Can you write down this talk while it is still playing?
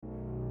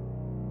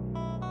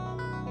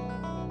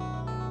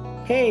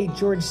Hey,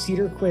 George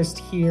Cedarquist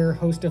here,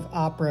 host of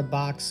Opera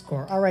Box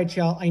Score. All right,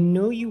 y'all, I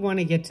know you want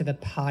to get to the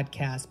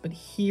podcast, but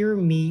hear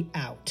me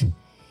out.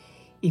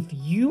 If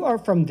you are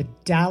from the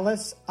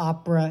Dallas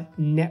Opera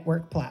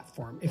Network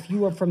platform, if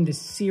you are from the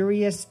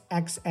Sirius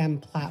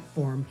XM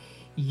platform,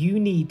 you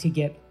need to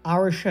get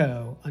our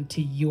show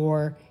onto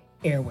your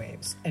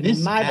airwaves. And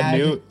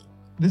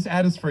This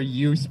ad is for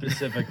you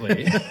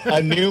specifically.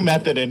 A new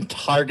method in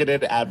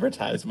targeted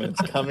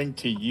advertisements coming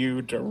to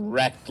you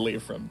directly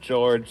from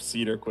George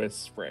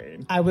Cedarquist's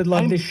brain. I would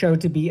love this show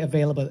to be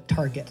available at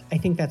Target. I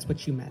think that's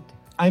what you meant.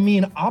 I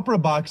mean, Opera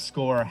Box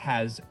Score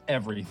has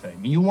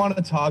everything. You want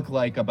to talk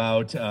like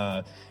about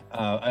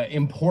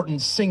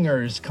important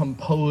singers,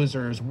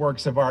 composers,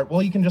 works of art.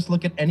 Well, you can just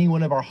look at any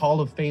one of our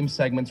Hall of Fame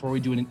segments where we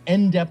do an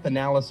in-depth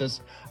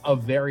analysis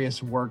of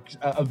various works,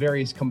 of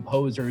various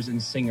composers and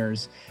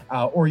singers.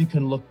 Or you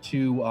can look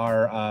to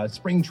our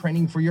Spring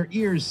Training for Your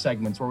Ears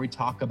segments where we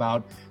talk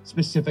about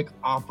specific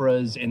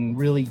operas and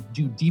really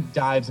do deep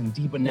dives and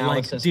deep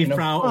analysis like Die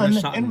Frau in a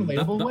or fun and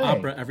relatable the way.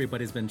 opera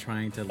everybody's been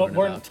trying to learn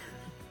about.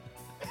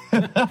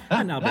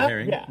 And now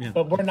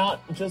But we're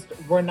not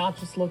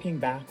just looking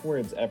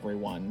backwards,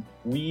 everyone.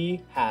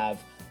 We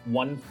have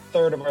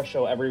 1/3 of our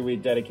show every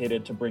week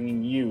dedicated to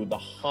bringing you the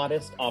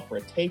hottest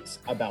opera takes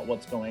about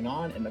what's going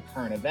on in the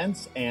current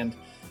events. And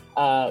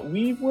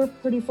we were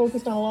pretty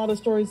focused on a lot of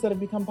stories that have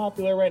become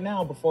popular right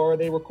now before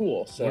they were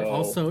cool. So we're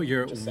also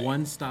your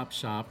one-stop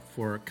shop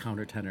for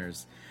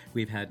countertenors.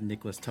 We've had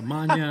Nicholas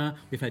Tamanya,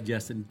 we've had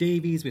Justin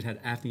Davies, we've had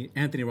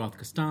Anthony Roth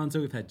Costanzo,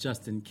 we've had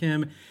Justin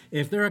Kim.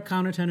 If they're a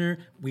countertenor,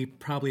 we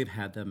probably have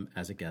had them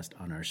as a guest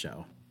on our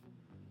show.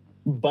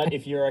 But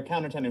if you're a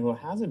countertenor who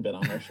hasn't been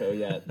on our show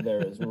yet,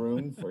 there is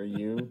room for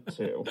you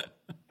too.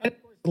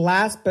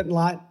 Last but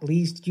not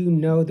least, you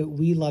know that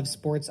we love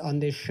sports on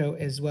this show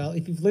as well.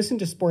 If you've listened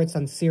to sports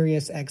on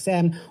Sirius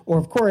XM, or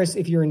of course,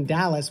 if you're in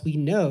Dallas, we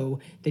know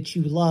that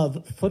you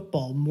love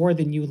football more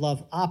than you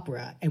love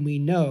opera, and we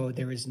know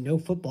there is no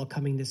football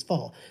coming this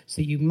fall.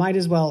 So you might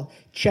as well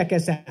check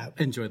us out.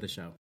 Enjoy the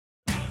show.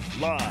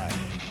 Live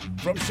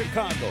from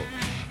Chicago,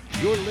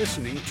 you're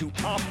listening to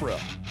Opera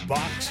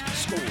Box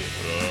Score.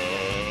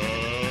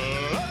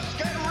 Let's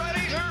get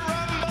ready to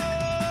rumble!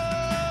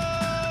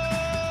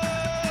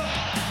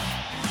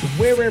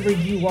 Wherever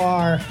you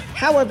are,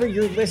 however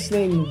you're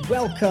listening,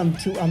 welcome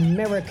to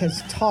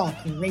America's Talk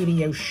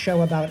radio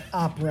show about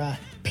opera,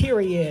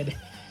 period.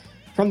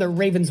 From the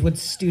Ravenswood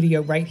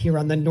studio right here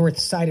on the north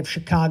side of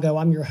Chicago,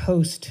 I'm your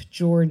host,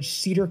 George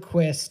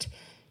Cedarquist,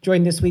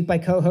 joined this week by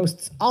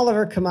co-hosts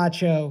Oliver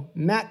Camacho,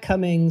 Matt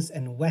Cummings,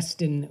 and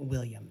Weston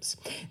Williams.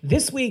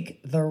 This week,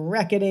 the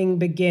reckoning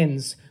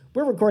begins.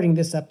 We're recording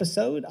this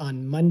episode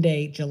on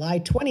Monday, July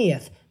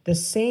 20th, the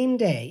same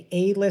day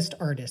A-list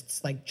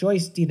artists like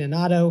Joyce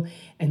DiDonato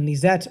and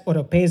Lisette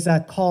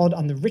Oropeza called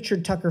on the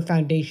Richard Tucker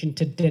Foundation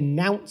to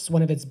denounce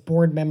one of its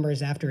board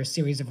members after a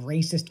series of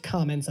racist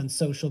comments on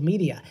social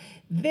media.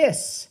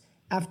 This,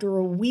 after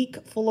a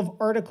week full of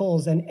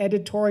articles and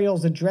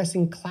editorials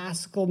addressing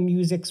classical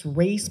music's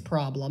race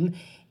problem,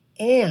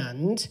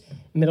 and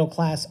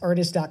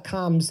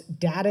MiddleClassArtist.com's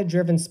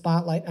data-driven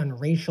spotlight on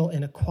racial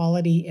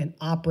inequality in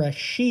opera.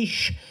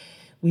 Sheesh.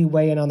 We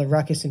weigh in on the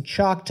ruckus and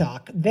chalk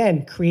talk.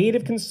 Then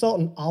creative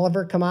consultant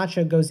Oliver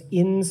Camacho goes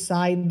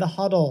inside the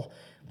huddle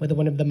with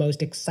one of the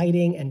most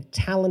exciting and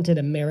talented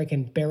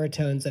American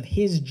baritones of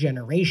his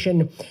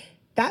generation.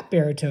 That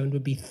baritone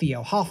would be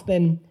Theo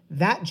Hoffman.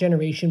 That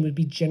generation would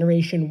be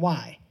Generation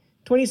Y.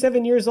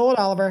 27 years old,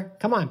 Oliver.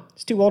 Come on,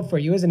 it's too old for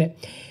you, isn't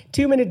it?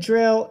 2-minute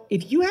drill.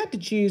 If you had to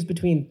choose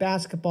between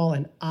basketball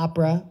and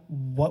opera,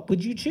 what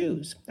would you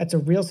choose? That's a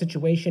real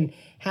situation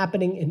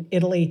happening in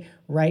Italy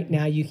right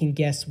now. You can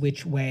guess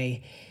which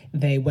way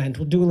they went.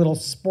 We'll do a little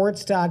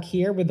sports talk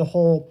here with the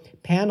whole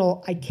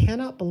panel. I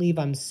cannot believe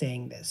I'm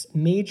saying this.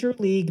 Major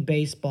League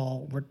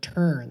Baseball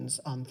returns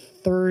on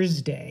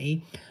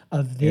Thursday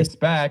of this. It's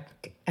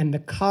back. And the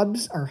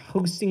Cubs are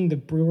hosting the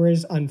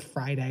Brewers on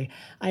Friday.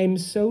 I am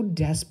so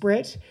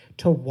desperate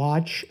to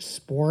watch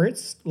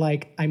sports.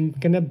 Like, I'm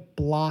going to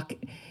block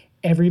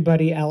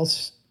everybody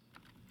else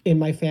in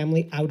my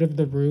family out of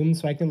the room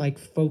so I can, like,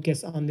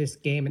 focus on this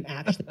game and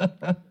actually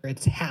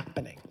it's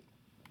happening.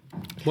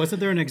 Wasn't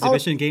there an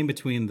exhibition game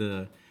between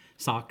the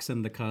Sox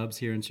and the Cubs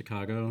here in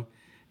Chicago?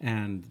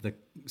 And the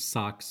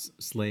Sox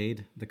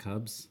slayed the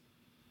Cubs?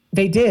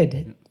 They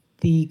did.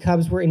 The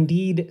Cubs were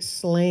indeed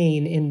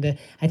slain in the,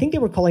 I think they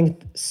were calling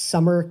it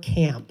Summer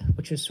Camp,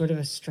 which is sort of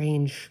a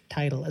strange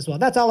title as well.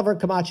 That's Oliver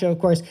Camacho, of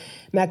course.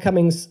 Matt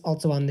Cummings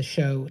also on the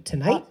show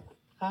tonight.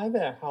 Hi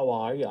there, how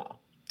are ya?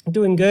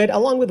 Doing good,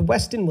 along with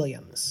Weston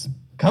Williams.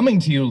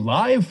 Coming to you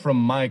live from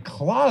my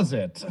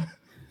closet.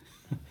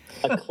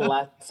 A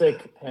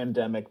classic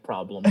pandemic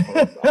problem for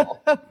us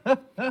all.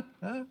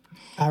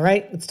 All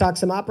right, let's talk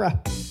some opera.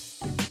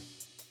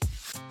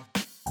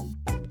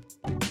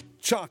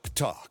 Chalk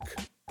Talk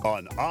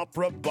on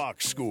Opera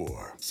Box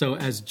Score. So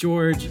as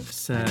George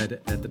said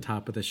at the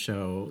top of the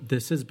show,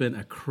 this has been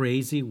a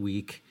crazy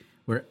week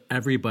where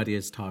everybody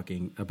is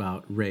talking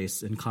about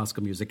race in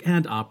classical music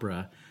and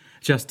opera.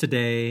 Just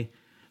today,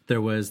 there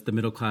was the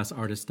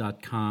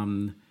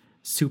middleclassartist.com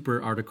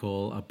super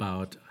article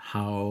about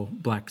how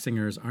Black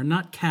singers are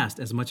not cast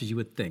as much as you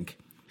would think.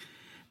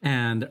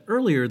 And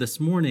earlier this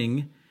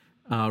morning,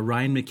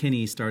 Ryan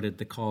McKinney started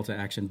the call to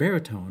action.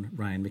 Baritone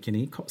Ryan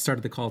McKinney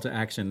started the call to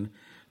action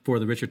for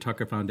the Richard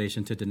Tucker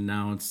Foundation to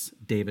denounce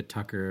David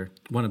Tucker,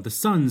 one of the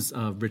sons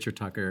of Richard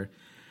Tucker,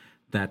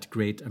 that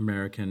great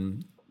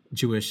American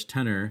Jewish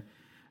tenor,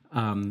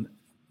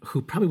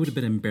 who probably would have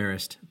been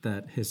embarrassed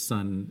that his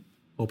son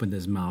opened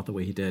his mouth the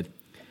way he did.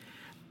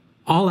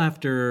 All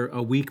after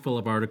a week full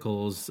of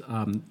articles,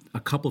 a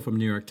couple from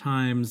New York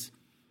Times,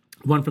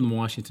 one from the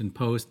Washington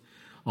Post,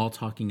 all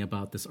talking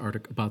about this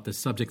article, about this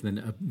subject, and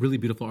then a really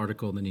beautiful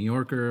article in the New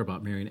Yorker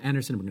about Marian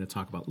Anderson we're going to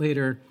talk about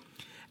later,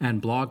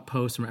 and blog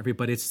posts from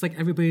everybody. It's like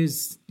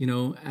everybody's,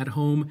 at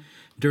home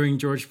during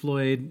George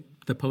Floyd,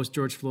 the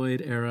post-George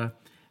Floyd era,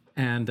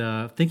 and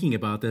thinking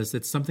about this.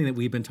 It's something that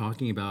we've been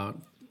talking about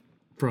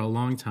for a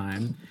long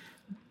time.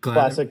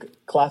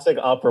 Classic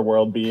opera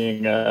world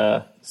being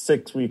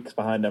 6 weeks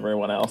behind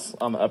everyone else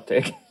on the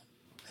uptake.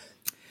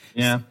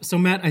 Yeah. So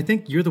Matt, I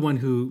think you're the one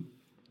who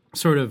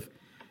sort of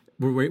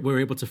were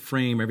able to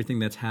frame everything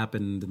that's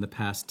happened in the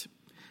past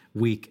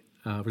week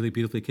really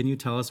beautifully. Can you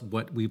tell us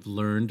what we've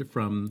learned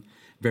from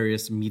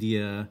various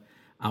media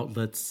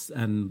outlets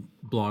and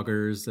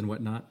bloggers and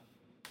whatnot?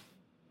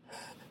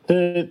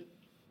 The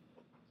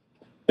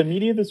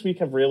media this week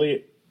have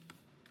really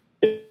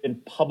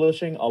been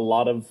publishing a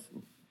lot of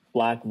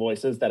Black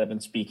voices that have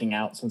been speaking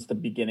out since the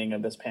beginning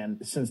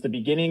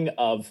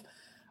of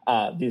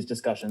these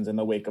discussions in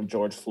the wake of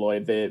George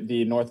Floyd. The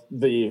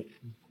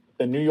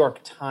New York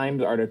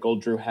Times article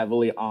drew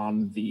heavily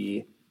on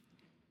the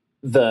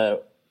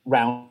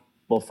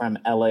roundtable from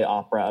LA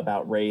Opera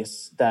about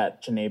race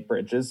that Janae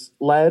Bridges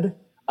led,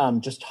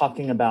 just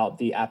talking about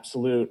the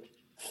absolute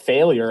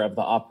failure of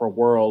the opera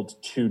world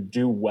to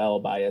do well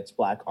by its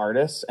Black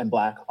artists and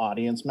Black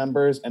audience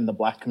members and the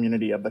Black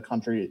community of the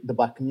country, the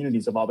Black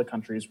communities of all the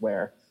countries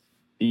where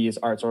these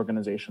arts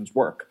organizations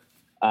work.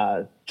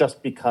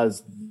 Just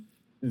because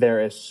there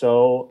is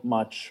so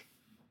much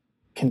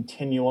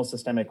continual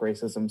systemic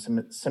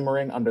racism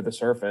simmering under the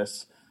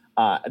surface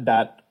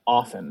that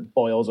often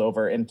boils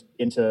over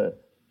into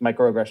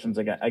microaggressions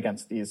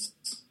against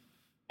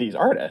these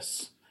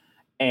artists.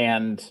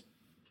 And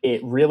it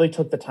really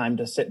took the time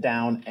to sit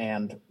down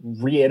and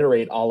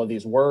reiterate all of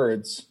these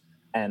words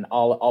and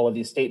all of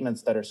these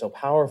statements that are so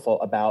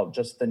powerful about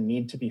just the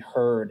need to be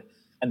heard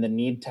and the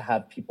need to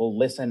have people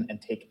listen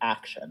and take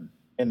action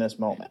in this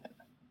moment.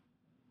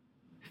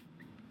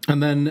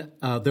 And then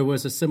there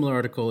was a similar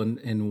article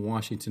in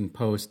Washington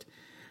Post,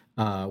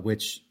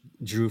 which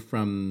drew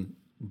from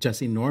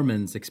Jessie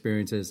Norman's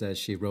experiences as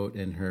she wrote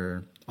in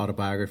her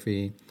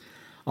autobiography.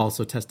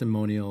 Also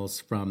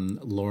testimonials from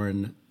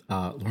Lauren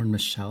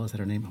Michelle, is that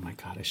her name? Oh my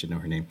God, I should know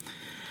her name.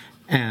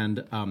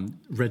 And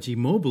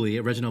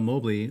Reginald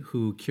Mobley,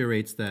 who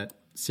curates that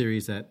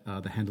series at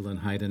the Handel and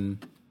Haydn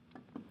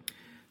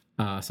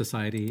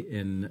Society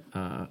in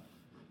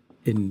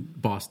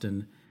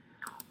Boston,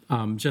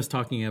 just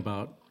talking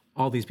about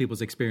all these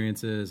people's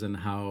experiences and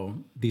how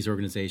these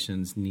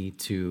organizations need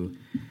to,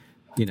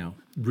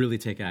 really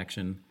take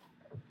action.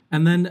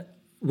 And then,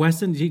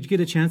 Weston, did you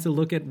get a chance to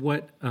look at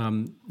what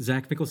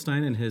Zach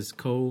Finkelstein and his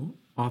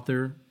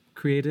co-author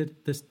created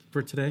this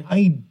for today?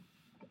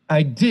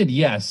 I did,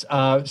 yes.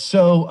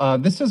 So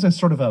this is a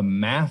sort of a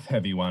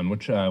math-heavy one,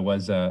 which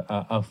was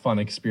a fun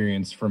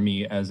experience for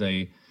me as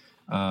a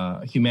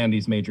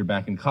humanities major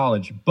back in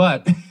college.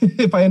 But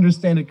if I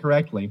understand it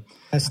correctly,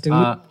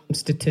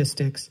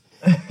 statistics.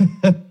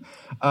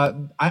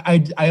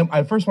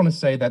 I first want to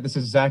say that this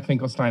is Zach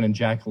Finkelstein and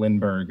Jack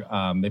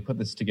Lindberg. They put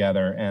this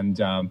together,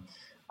 and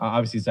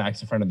obviously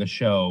Zach's a friend of the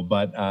show,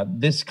 but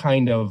this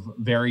kind of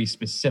very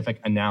specific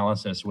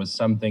analysis was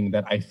something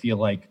that I feel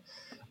like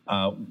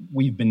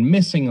we've been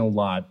missing a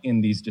lot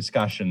in these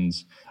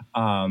discussions.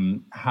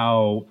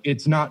 How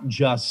it's not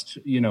just,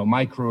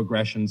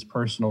 microaggressions,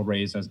 personal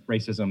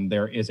racism.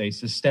 There is a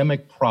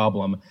systemic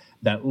problem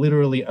that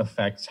literally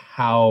affects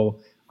how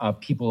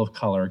people of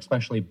color,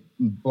 especially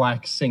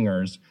Black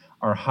singers,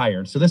 are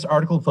hired. So this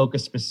article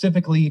focused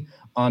specifically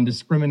on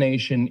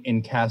discrimination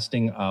in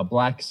casting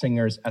Black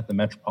singers at the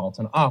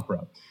Metropolitan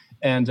Opera.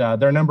 And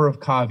there are a number of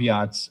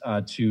caveats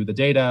to the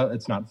data.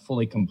 It's not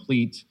fully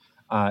complete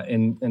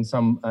in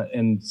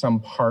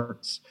some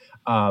parts,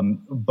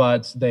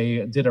 but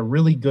they did a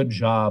really good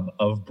job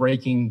of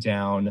breaking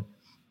down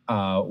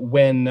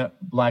when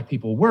Black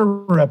people were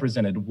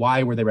represented,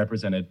 why were they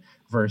represented,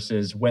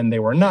 versus when they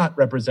were not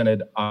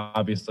represented,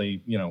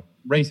 obviously,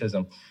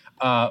 racism.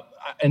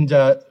 And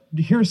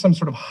here's some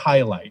sort of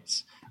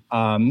highlights.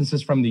 This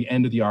is from the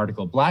end of the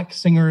article. Black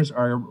singers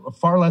are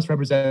far less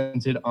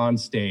represented on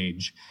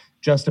stage,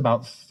 just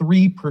about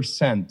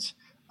 3%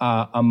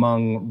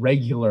 among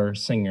regular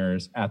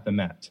singers at the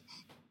Met.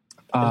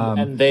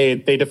 And they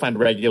defined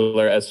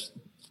regular as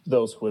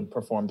those who had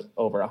performed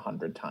over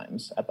 100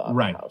 times at the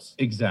Opera House.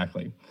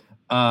 Exactly.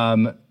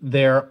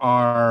 They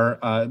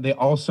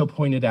also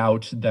pointed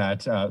out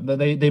that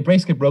they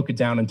basically broke it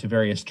down into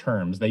various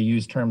terms. They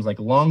used terms like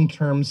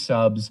long-term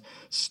subs,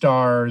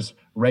 stars,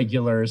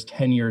 regulars,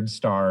 tenured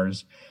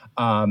stars,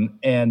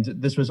 and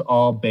this was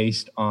all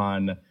based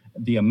on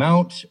the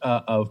amount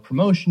of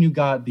promotion you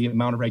got, the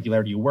amount of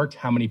regularity you worked,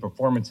 how many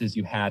performances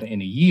you had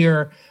in a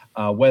year,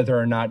 whether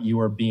or not you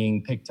were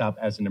being picked up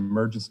as an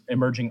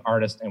emerging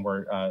artist and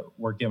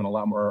were given a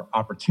lot more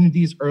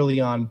opportunities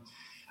early on.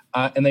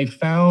 And they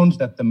found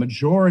that the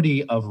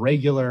majority of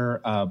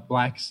regular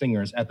Black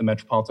singers at the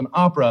Metropolitan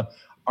Opera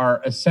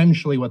are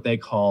essentially what they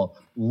call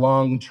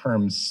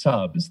long-term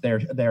subs.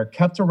 They're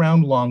kept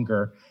around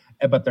longer,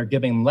 but they're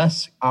given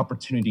less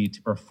opportunity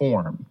to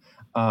perform.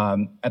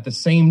 At the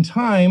same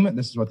time,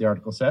 this is what the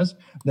article says,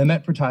 the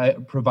Met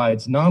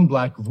provides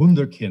non-Black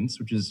Wunderkinds,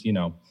 which is,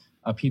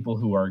 people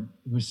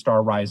who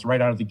star rise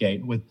right out of the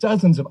gate, with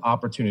dozens of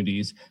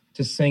opportunities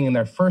to sing in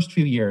their first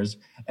few years,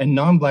 and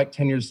non-Black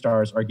tenured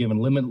stars are given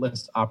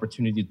limitless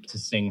opportunity to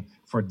sing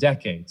for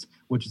decades,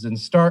 which is in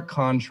stark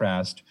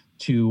contrast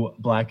to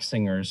Black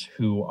singers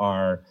who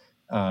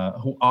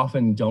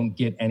often don't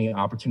get any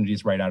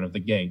opportunities right out of the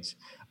gate.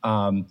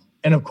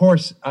 And of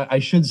course, I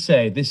should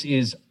say this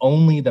is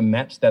only the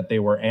Met that they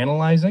were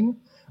analyzing.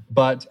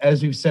 But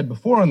as we've said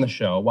before on the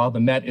show, while the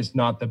Met is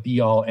not the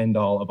be-all,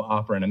 end-all of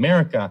opera in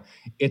America,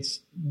 it's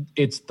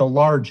the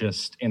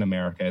largest in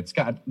America. It's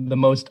got the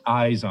most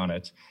eyes on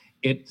it.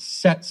 It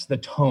sets the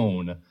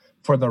tone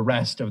for the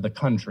rest of the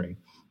country.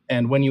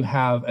 And when you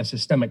have a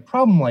systemic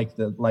problem like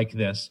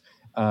this,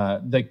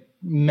 the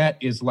Met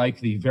is like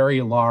the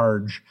very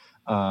large,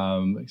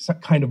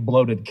 kind of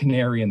bloated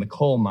canary in the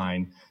coal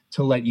mine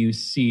to let you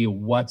see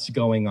what's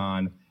going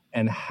on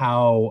and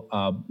how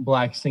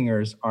Black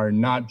singers are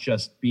not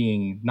just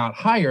being not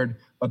hired,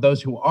 but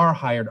those who are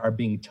hired are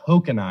being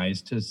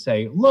tokenized to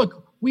say,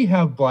 look, we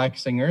have Black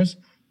singers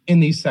in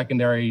these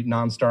secondary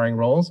non-starring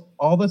roles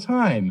all the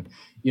time,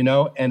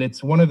 and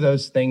it's one of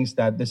those things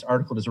that this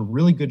article does a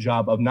really good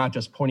job of not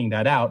just pointing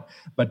that out,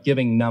 but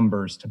giving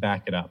numbers to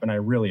back it up. And I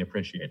really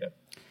appreciate it.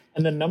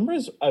 And the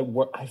numbers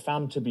I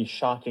found to be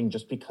shocking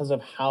just because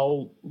of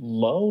how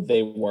low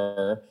they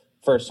were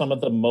for some of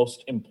the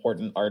most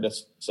important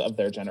artists of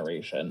their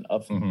generation,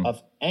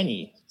 of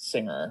any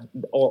singer.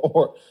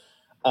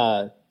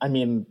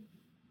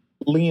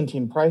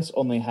 Leontine Price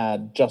only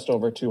had just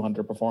over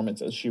 200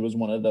 performances. She was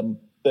one of them,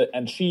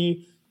 and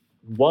she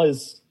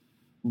was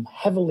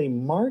heavily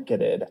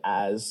marketed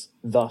as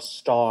the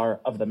star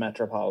of the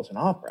Metropolitan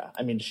Opera.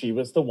 I mean, she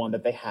was the one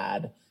that they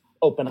had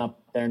open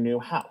up their new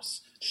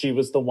house. She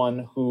was the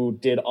one who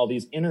did all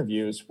these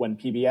interviews when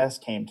PBS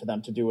came to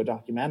them to do a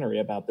documentary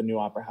about the new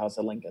opera house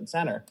at Lincoln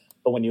Center.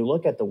 But when you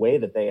look at the way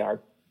that they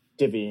are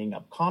divvying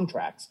up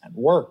contracts and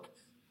work,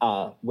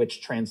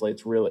 which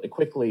translates really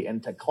quickly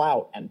into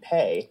clout and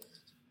pay,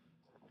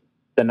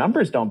 the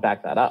numbers don't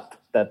back that up,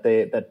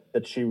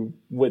 that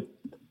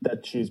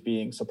she's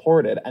being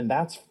supported. And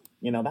that's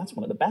one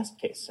of the best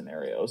case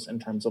scenarios in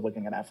terms of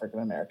looking at African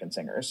American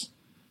singers.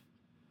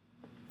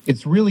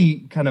 It's really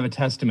kind of a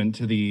testament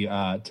to the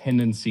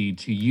tendency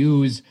to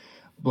use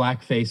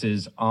Black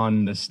faces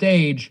on the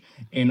stage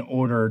in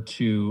order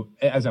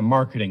as a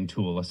marketing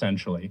tool,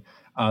 essentially.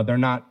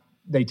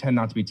 They tend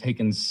not to be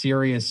taken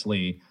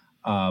seriously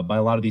by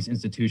a lot of these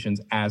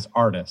institutions as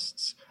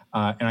artists.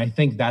 And I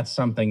think that's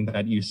something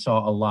that you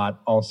saw a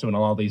lot also in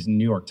all these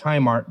New York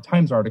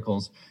Times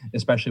articles,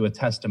 especially with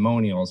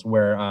testimonials,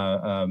 where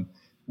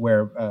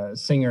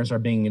singers are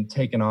being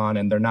taken on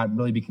and they're not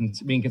really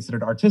being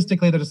considered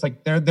artistically. They're just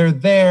like, they're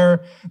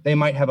there. They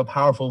might have a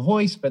powerful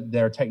voice, but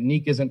their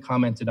technique isn't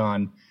commented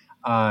on.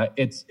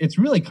 It's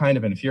really kind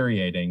of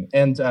infuriating.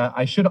 And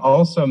I should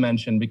also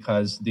mention,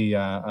 because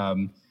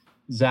the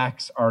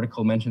Zach's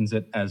article mentions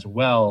it as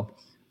well,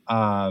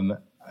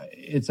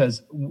 it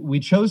says, we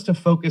chose to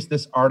focus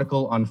this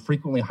article on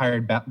frequently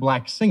hired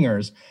Black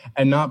singers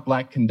and not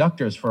Black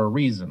conductors for a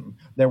reason.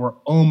 There were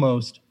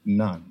almost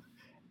none.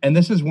 And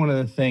this is one of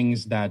the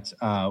things that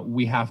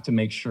we have to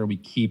make sure we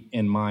keep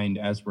in mind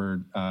as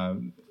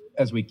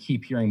we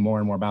keep hearing more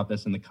and more about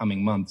this in the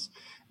coming months,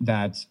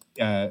 that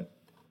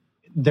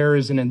there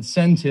is an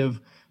incentive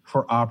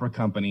for opera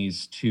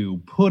companies to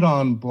put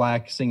on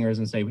Black singers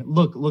and say,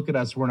 look at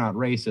us, we're not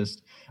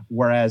racist,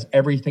 whereas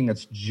everything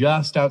that's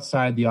just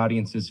outside the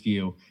audience's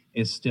view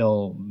is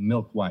still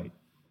milk white.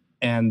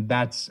 And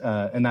that's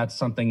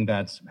something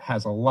that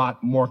has a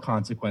lot more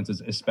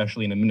consequences,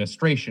 especially in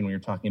administration, when you're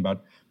talking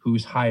about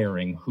who's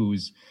hiring,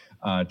 who's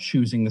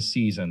choosing the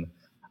season.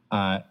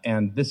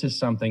 And this is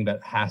something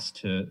that has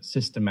to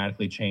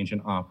systematically change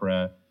in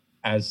opera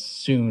as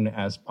soon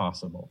as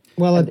possible.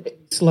 Well,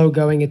 it's slow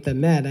going at the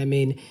Met. I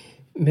mean,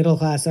 Middle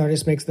Class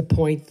Artist makes the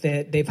point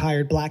that they've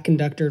hired Black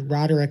conductor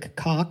Roderick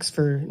Cox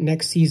for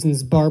next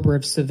season's Barber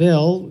of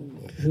Seville.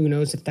 Who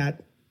knows if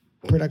that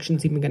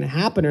production's even going to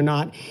happen or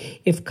not.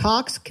 If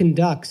Cox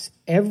conducts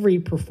every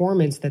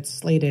performance that's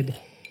slated,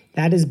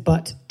 that is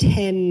but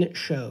 10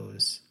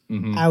 shows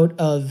out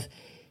of,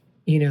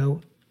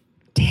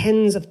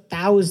 tens of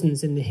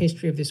thousands in the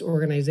history of this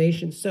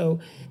organization. So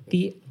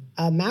the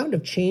amount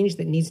of change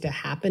that needs to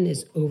happen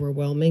is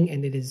overwhelming,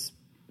 and it is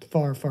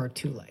far, far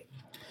too late.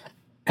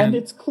 And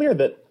it's clear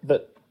that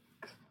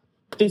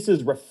this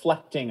is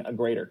reflecting a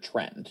greater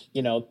trend.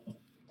 You know,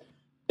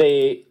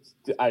 they're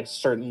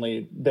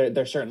certainly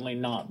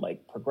not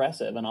like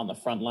progressive and on the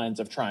front lines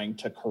of trying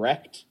to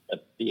correct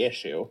the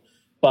issue.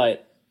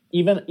 But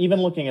even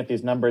looking at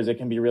these numbers, it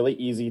can be really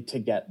easy to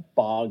get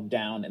bogged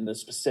down in the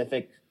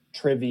specific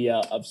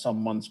trivia of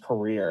someone's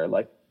career.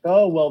 Like,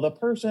 oh, well, the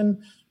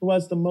person who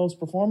has the most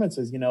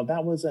performances, you know,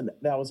 that was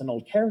an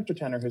old character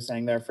tenor who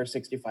sang there for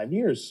 65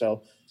 years.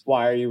 So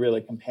why are you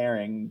really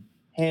comparing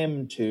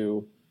him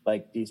to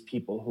like these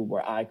people who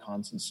were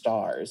icons and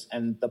stars?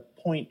 And the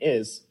point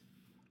is,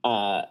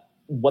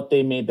 what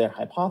they made their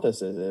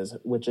hypothesis is,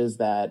 which is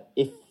that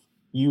if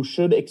you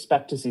should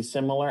expect to see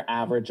similar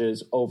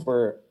averages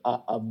over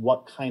of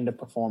what kind of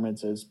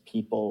performances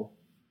people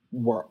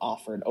were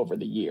offered over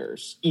the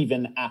years,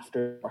 even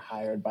after they were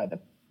hired by the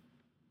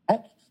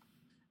Met.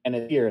 And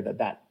it's clear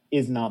that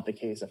is not the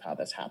case of how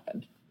this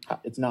happened.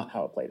 It's not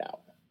how it played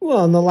out.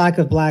 Well, and the lack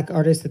of black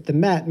artists at the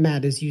Met,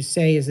 Matt, as you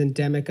say, is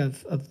endemic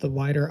of the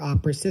wider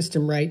opera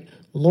system, right?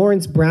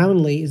 Lawrence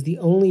Brownlee is the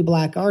only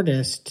black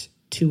artist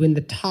to win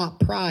the top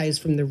prize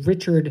from the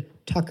Richard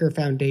Tucker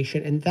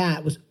Foundation, and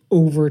that was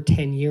over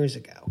 10 years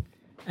ago.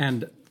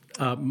 And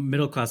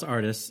Middle Class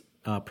Artists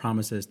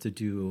promises to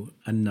do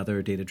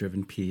another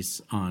data-driven piece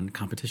on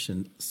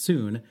competition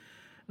soon.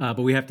 But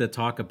we have to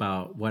talk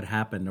about what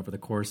happened over the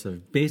course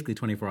of basically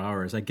 24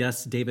 hours. I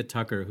guess David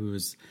Tucker,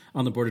 who's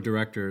on the board of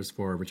directors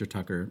for Richard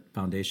Tucker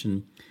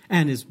Foundation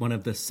and is one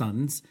of the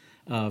sons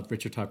of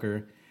Richard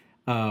Tucker,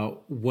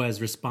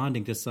 was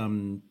responding to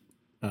some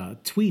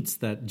tweets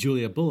that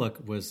Julia Bullock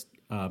was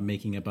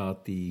making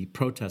about the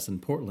protests in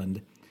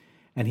Portland.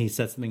 And he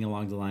said something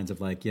along the lines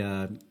of like,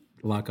 yeah,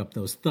 lock up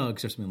those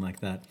thugs or something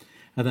like that.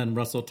 And then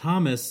Russell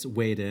Thomas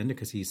weighed in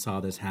because he saw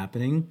this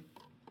happening.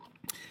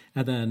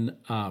 And then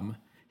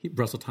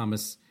Russell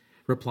Thomas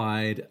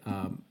replied,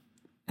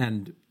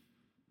 and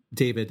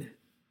David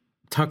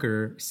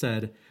Tucker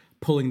said,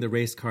 pulling the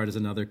race card is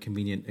another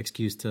convenient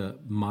excuse to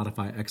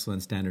modify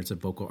excellent standards of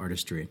vocal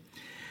artistry.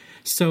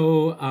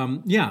 So,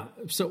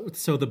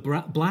 so the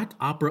Black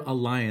Opera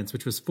Alliance,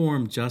 which was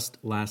formed just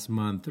last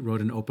month,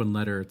 wrote an open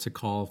letter to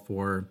call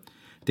for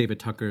David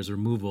Tucker's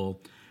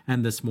removal.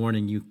 And this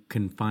morning you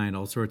can find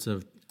all sorts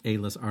of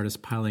A-list artists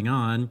piling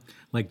on,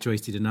 like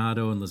Joyce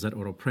DiDonato and Lizette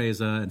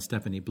Oropeza and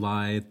Stephanie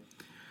Blythe.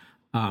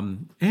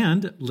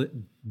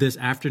 This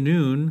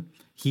afternoon,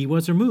 he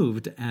was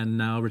removed, and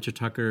now Richard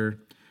Tucker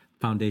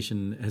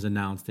Foundation has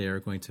announced they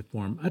are going to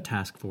form a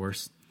task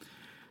force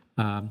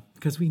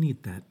because we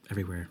need that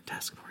everywhere,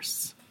 task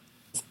force.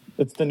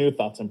 It's the new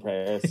thoughts and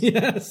prayers.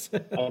 Yes.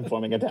 I'm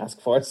forming a task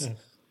force.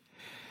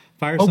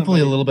 Hopefully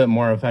a little bit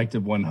more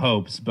effective, one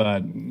hopes,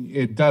 but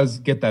it does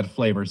get that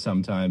flavor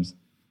sometimes.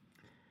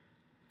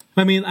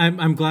 I mean,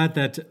 I'm glad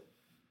that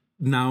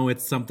now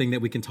it's something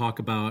that we can talk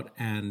about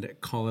and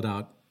call it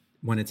out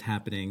when it's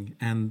happening,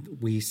 and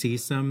we see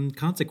some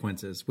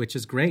consequences, which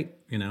is great,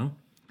 you know?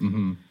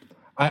 Mm-hmm.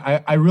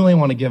 I really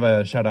want to give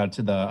a shout out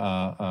to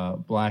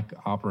the Black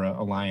Opera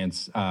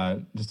Alliance.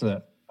 Just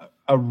a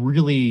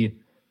really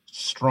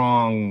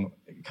strong,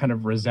 kind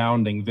of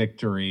resounding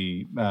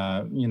victory,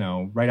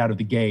 right out of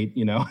the gate,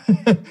 you know?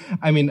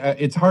 I mean,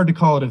 it's hard to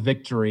call it a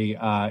victory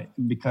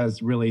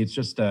because really it's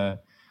just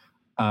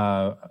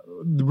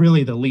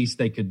really the least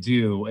they could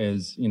do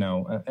is, you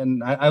know,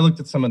 and I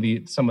looked at some of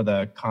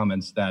the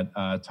comments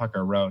that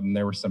Tucker wrote, and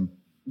there were some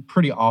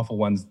pretty awful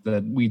ones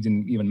that we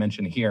didn't even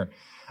mention here.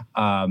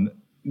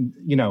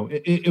 You know,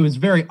 it was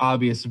very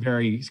obvious,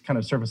 very kind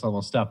of surface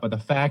level stuff, but the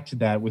fact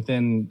that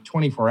within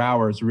 24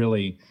 hours,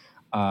 really,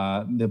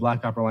 the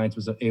Black Opera Alliance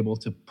was able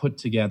to put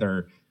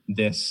together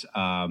this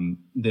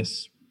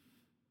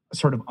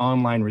sort of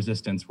online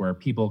resistance where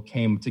people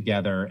came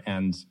together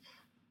and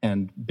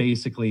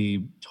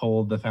basically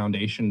told the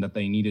foundation that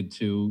they needed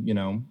to, you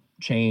know,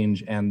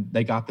 change, and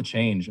they got the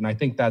change. And I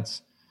think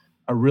that's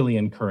a really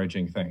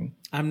encouraging thing.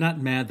 I'm not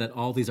mad that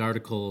all these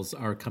articles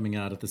are coming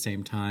out at the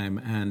same time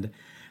and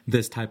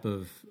this type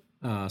of,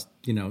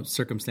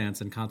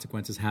 circumstance and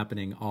consequences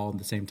happening all at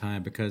the same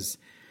time, because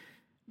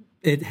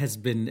it's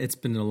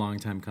been a long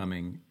time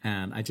coming.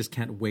 And I just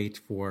can't wait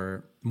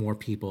for more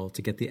people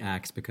to get the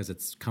axe, because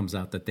it comes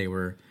out that they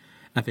were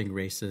effing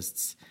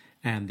racists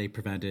and they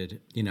prevented,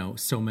 you know,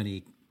 so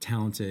many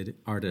talented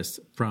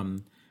artists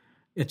from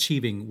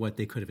achieving what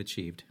they could have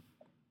achieved,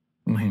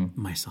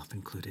 myself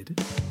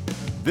included.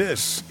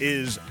 This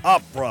is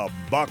Opera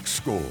Box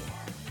Score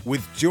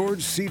with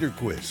George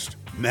Cedarquist,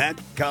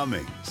 Matt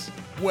Cummings,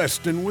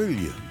 Weston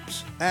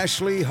Williams,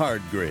 Ashley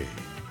Hardgrave,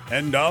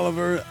 and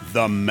Oliver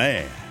the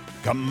Man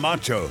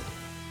Camacho.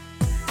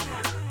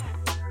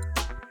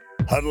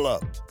 Huddle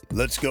up.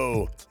 Let's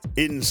go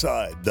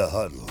inside the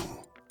huddle.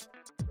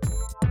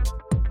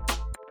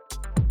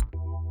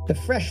 The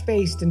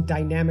fresh-faced and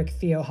dynamic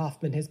Theo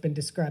Hoffman has been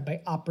described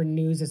by Opera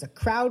News as a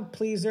crowd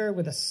pleaser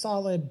with a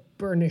solid,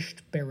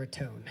 burnished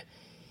baritone.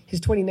 His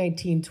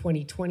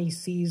 2019-2020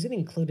 season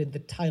included the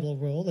title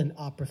role in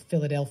Opera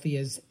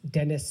Philadelphia's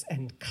Dennis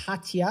and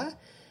Katya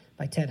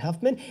by Ted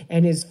Huffman,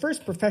 and his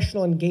first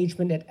professional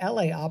engagement at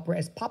LA Opera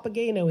as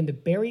Papageno in the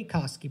Barry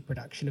Kosky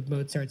production of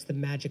Mozart's The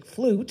Magic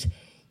Flute.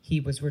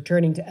 He was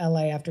returning to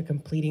LA after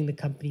completing the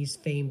company's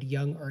famed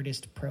Young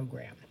Artist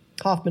program.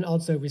 Hoffman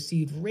also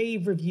received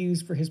rave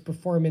reviews for his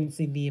performance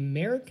in the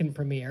American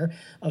premiere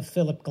of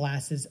Philip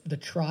Glass's The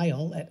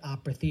Trial at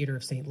Opera Theater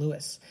of St.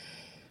 Louis.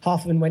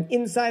 Hoffman went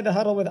inside the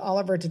huddle with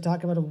Oliver to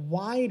talk about a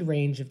wide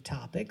range of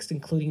topics,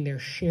 including their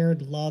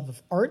shared love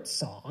of art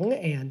song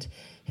and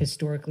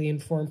historically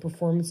informed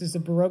performances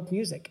of Baroque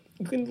music.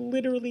 You can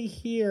literally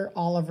hear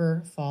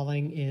Oliver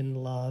falling in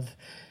love.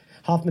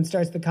 Hoffman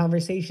starts the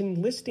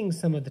conversation listing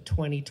some of the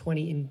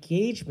 2020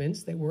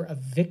 engagements that were a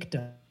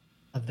victim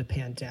of the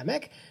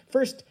pandemic.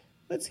 First,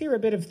 let's hear a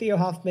bit of Theo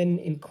Hoffman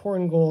in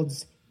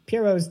Korngold's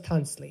Pierrot's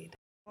Tanzlied.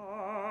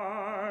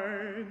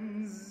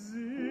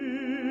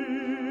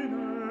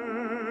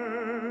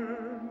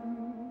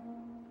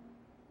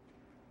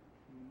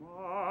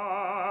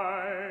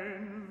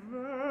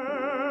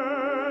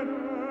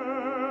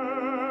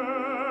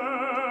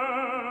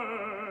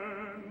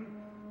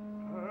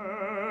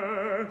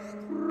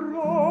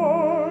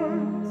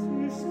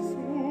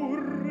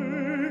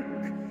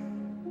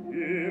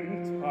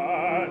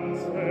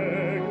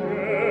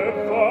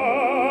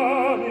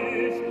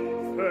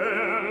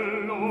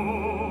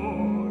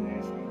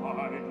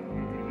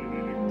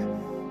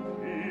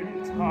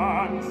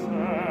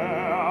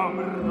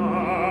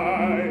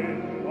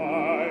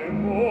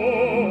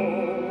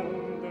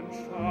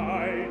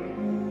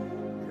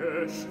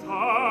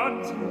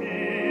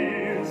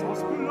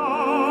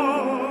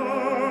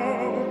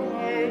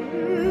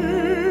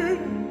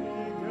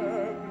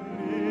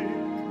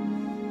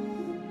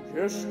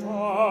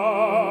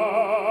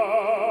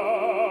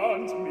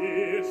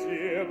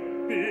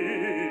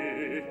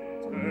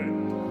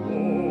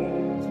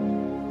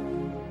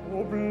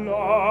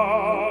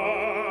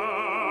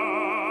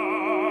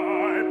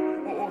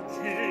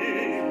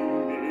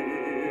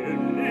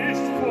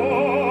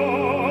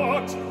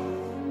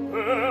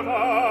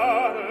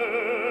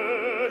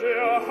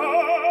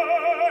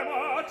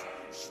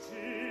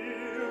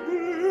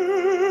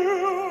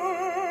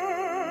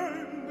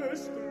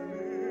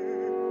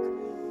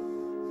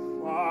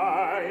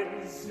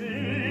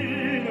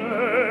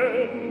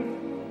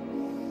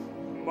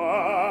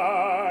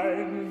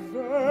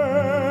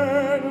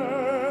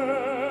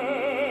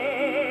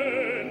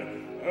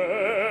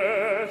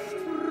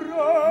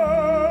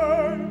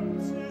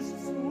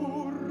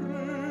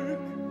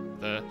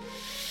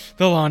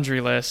 The laundry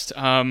list.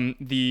 My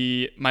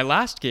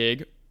last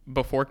gig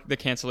before the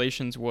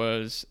cancellations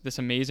was this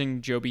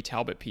amazing Joby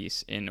Talbot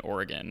piece in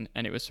Oregon,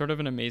 and it was sort of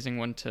an amazing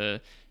one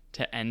to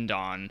end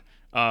on.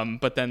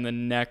 But then the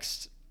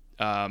next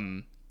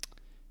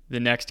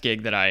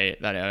gig that I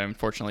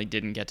unfortunately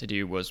didn't get to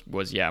do was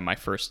my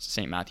first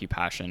St. Matthew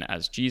Passion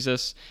as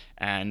Jesus,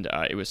 and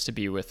it was to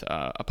be with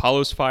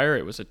Apollo's Fire.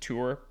 It was a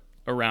tour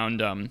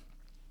around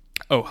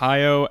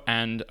Ohio,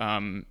 and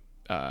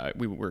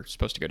we were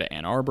supposed to go to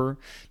Ann Arbor,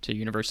 to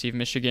University of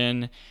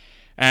Michigan,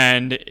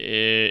 and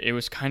it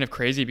was kind of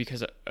crazy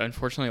because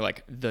unfortunately,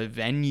 like, the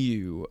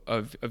venue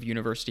of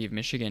University of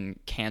Michigan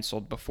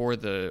canceled before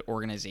the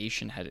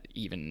organization had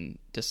even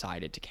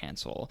decided to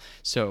cancel.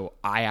 So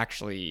I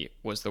actually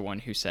was the one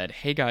who said,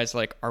 "Hey guys,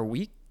 like, are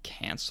we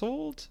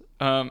canceled?"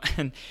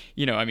 And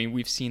I mean,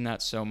 we've seen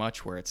that so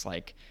much where it's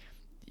like,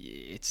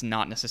 it's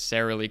not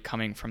necessarily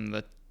coming from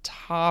the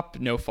top,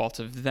 no fault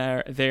of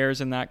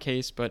theirs in that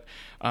case, but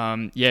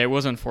it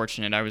was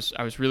unfortunate. I was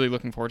really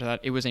looking forward to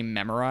that. It was a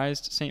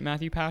memorized St.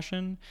 Matthew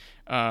Passion,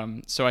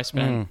 so I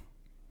spent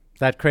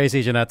that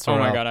crazy Jeanette Sorrell. Oh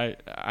my god,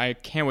 I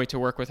can't wait to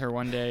work with her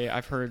one day.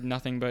 I've heard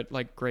nothing but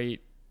like great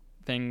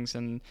things,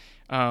 and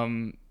I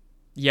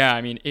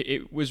mean,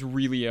 it was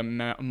really a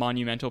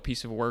monumental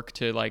piece of work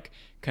to like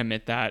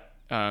commit that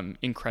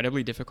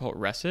incredibly difficult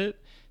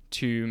recit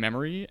to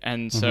memory,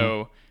 and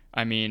so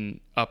I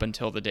mean, up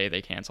until the day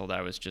they canceled, I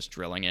was just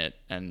drilling it,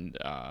 and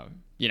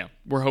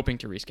we're hoping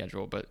to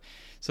reschedule. But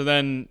so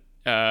then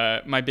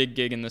my big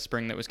gig in the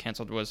spring that was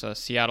canceled was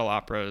Seattle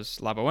Opera's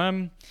La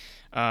Boheme,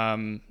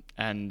 and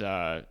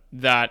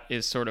that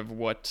is sort of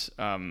what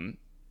I'm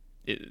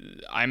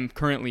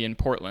currently in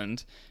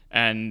Portland,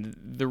 and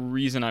the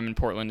reason I'm in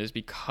Portland is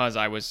because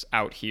I was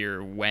out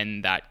here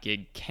when that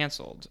gig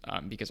canceled,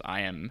 because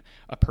I am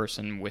a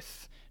person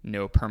with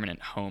no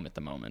permanent home at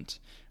the moment.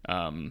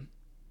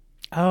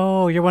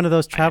 Oh, you're one of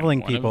those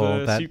traveling people.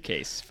 One of the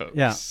suitcase folks.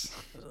 Yeah.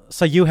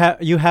 So you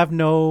have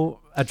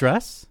no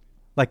address?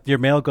 Like your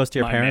mail goes to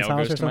your parents'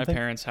 house or something? My mail goes to my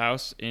parents'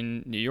 house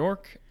in New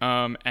York.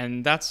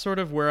 And that's sort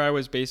of where I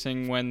was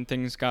basing when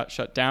things got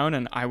shut down.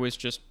 And I was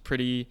just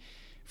pretty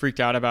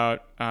freaked out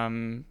about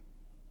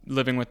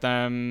living with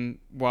them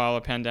while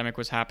a pandemic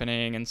was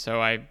happening. And so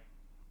my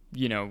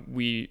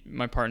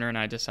partner and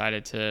I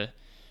decided to...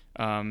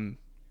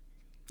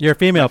 Your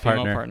female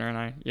partner. And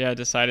I,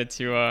 decided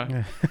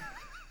to...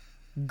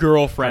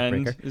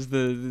 girlfriend is the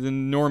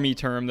normie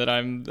term that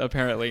I'm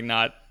apparently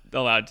not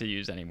allowed to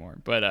use anymore.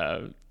 But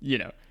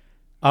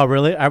Oh,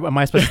 really? Am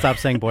I supposed to stop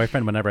saying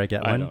boyfriend whenever I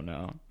get one? I don't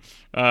know.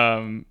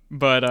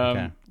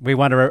 Okay. We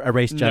want to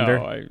erase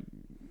gender.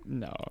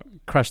 No.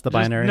 Crush the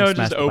binary. No, smash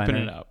just the open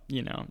binary. it up.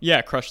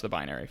 Yeah, crush the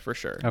binary for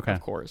sure. Okay.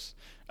 Of course.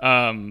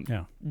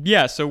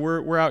 Yeah. So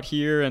we're out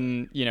here,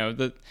 and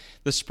the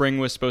spring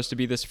was supposed to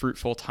be this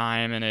fruitful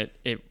time, and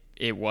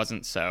it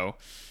wasn't so.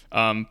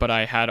 But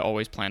I had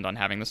always planned on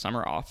having the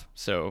summer off,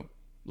 so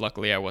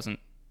luckily I wasn't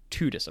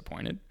too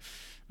disappointed.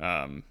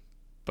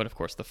 But of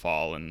course, the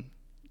fall and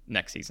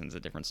next season's a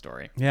different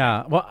story.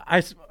 Yeah. Well,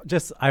 I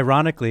just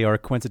ironically or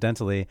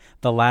coincidentally,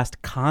 the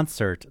last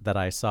concert that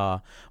I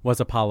saw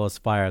was Apollo's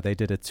Fire. They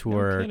did a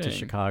tour to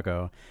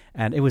Chicago,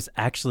 and it was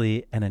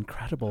actually an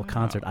incredible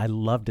concert. I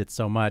loved it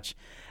so much.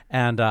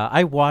 And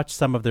I watched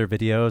some of their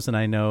videos, and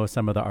I know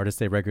some of the artists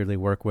they regularly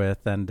work with.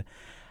 And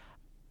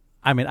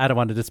I mean, I don't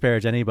want to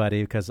disparage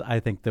anybody because I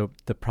think the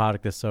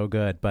product is so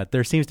good, but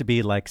there seems to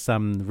be like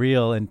some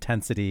real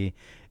intensity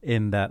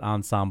in that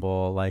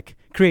ensemble, like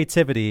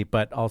creativity,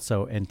 but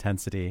also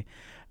intensity.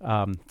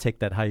 Take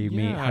that how you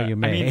may. I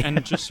mean,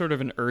 and just sort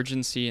of an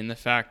urgency in the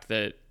fact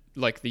that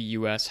like the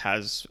U.S.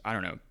 has, I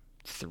don't know,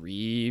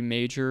 3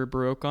 major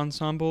Baroque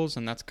ensembles,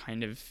 and that's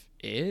kind of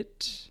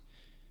it.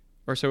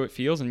 Or so it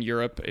feels. In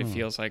Europe, it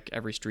feels like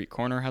every street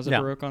corner has a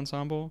Baroque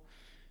ensemble.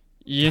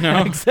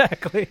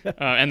 Exactly.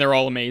 And they're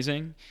all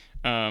amazing.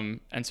 And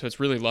so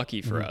it's really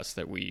lucky for us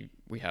that we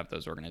have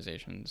those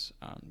organizations.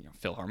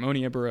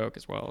 Philharmonia Baroque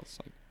as well. It's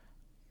like,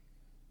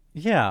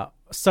 yeah.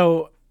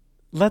 So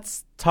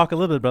let's talk a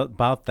little bit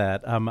about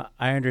that.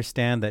 I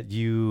understand that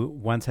you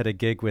once had a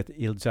gig with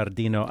Il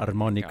Giardino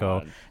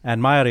Armonico,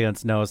 and my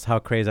audience knows how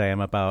crazy I am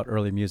about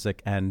early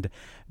music and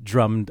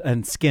drummed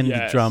and skinned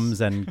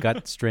drums and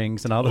gut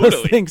strings and all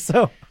those things.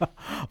 So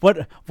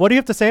what do you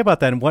have to say about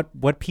that, and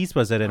what piece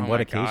was it, and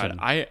what occasion?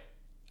 God.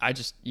 I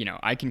just,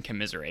 I can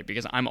commiserate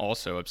because I'm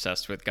also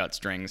obsessed with gut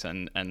strings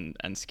and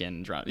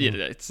skin drums.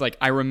 It's like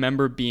I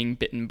remember being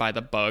bitten by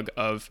the bug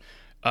of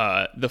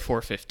the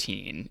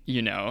 415,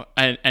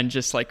 and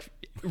just like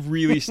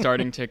really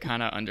starting to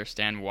kind of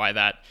understand why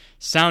that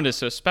sound is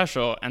so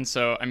special. And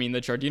so, I mean,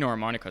 the Giardino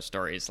Armonico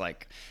story is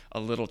like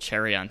a little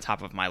cherry on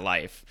top of my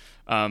life,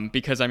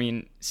 because I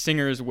mean,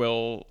 singers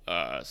will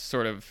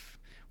sort of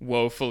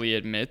woefully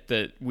admit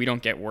that we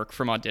don't get work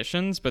from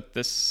auditions, but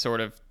this sort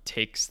of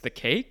takes the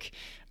cake.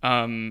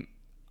 Someone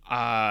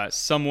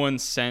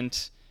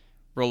sent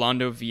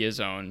Rolando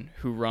Villazon,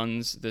 who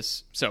runs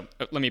this. So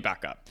let me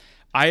back up.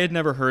 I had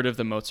never heard of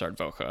the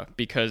Mozartwoche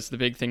because the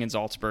big thing in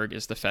Salzburg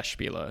is the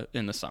Festspiele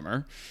in the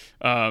summer.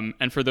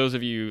 And for those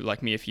of you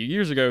like me a few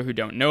years ago who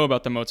don't know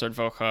about the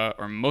Mozartwoche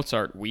or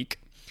Mozart Week,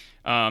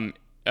 the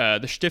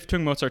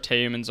Stiftung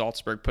Mozarteum in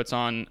Salzburg puts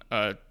on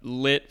a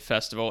lit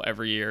festival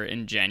every year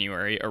in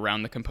January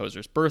around the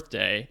composer's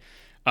birthday.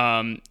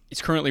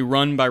 It's currently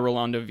run by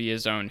Rolando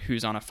Villazon,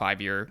 who's on a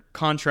 5-year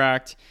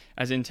contract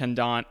as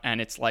intendant, and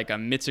it's like a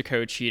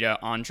Mitsuko Chida,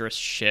 Andras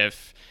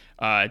Schiff,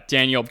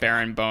 Daniel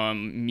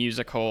Barenboim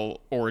musical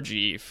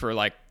orgy for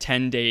like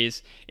 10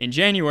 days in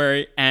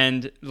January,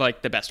 and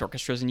like the best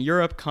orchestras in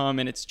Europe come,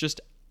 and it's just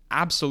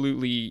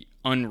absolutely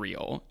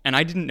unreal. And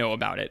I didn't know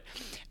about it.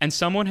 And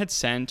someone had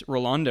sent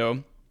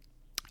Rolando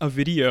a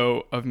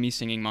video of me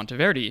singing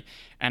Monteverdi,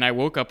 and I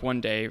woke up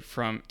one day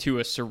to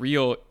a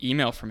surreal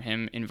email from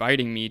him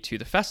inviting me to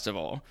the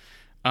festival.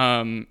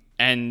 And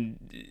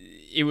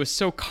it was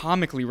so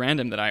comically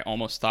random that I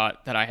almost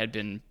thought that I had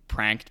been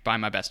pranked by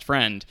my best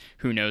friend,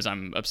 who knows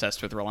I'm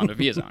obsessed with Rolando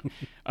Villazon.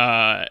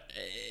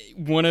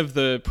 One of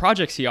the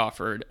projects he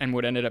offered, and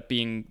what ended up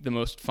being the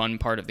most fun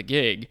part of the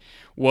gig,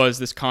 was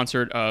this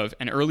concert of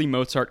an early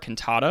Mozart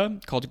cantata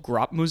called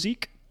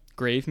Grabmusik,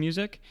 grave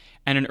music,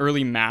 and an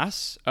early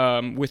mass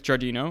with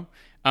Giardino,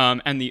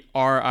 and the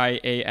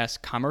RIAS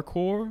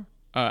Kammerchor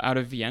out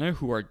of Vienna,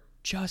 who are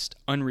just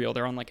unreal.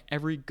 They're on like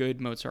every good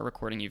Mozart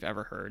recording you've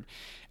ever heard.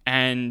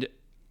 And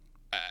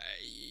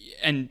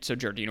so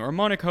Giardino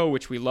Armonico,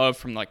 which we love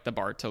from like the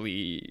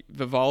Bartoli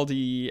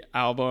Vivaldi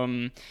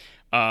album,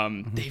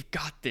 they've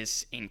got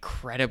this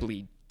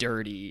incredibly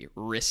dirty,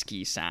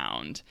 risky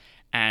sound.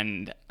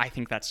 And I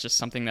think that's just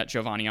something that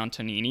Giovanni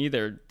Antonini,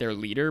 their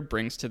leader,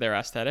 brings to their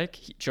aesthetic.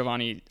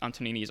 Giovanni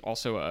Antonini is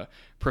also a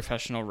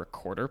professional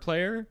recorder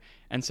player.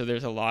 And so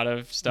there's a lot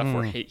of stuff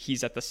where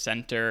he's at the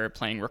center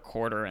playing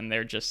recorder, and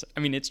they're just, I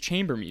mean, it's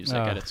chamber music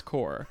at its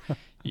core,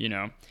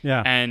 Yeah.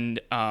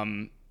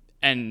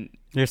 And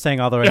you're saying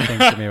all the right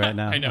things to me right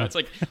now. I know. It's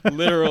like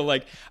literal,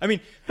 like, I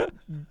mean,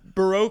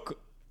 Baroque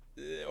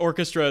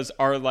orchestras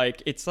are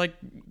like, it's like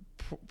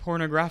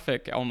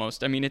pornographic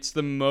almost. I mean, it's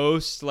the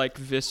most like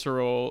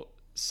visceral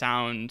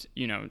sound,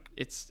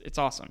 it's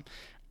awesome.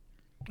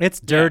 It's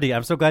dirty. Yeah.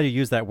 I'm so glad you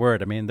used that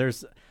word. I mean,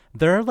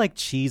 there are like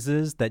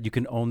cheeses that you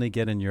can only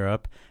get in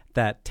Europe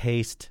that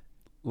taste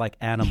like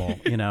animal,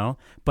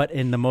 but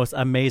in the most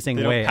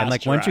amazing way. And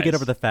like once you get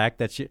over the fact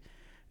that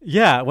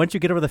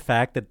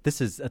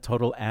this is a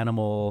total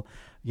animal,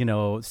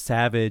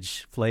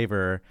 savage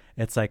flavor,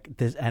 it's like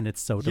this, and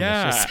it's so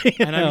delicious. Yeah.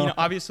 And I mean,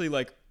 obviously,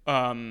 like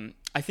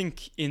I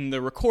think in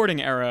the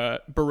recording era,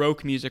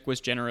 Baroque music was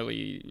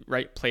generally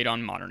played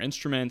on modern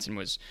instruments and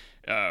was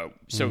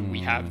so we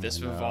have this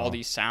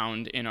Vivaldi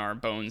sound in our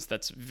bones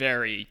that's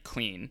very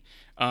clean,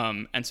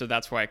 and so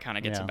that's why it kind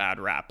of gets a bad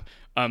rap.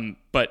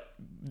 But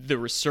the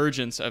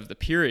resurgence of the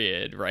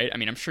period, right? I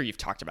mean, I'm sure you've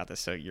talked about this,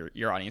 so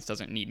your audience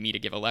doesn't need me to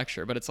give a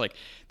lecture. But it's like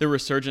the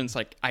resurgence.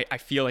 Like I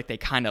feel like they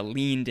kind of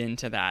leaned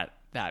into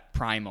that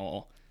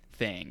primal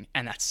thing,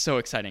 and that's so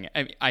exciting.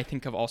 I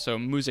think of also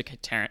Music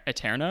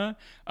Eterna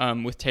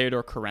with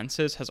Theodore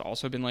Karensis has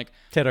also been like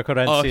Theodore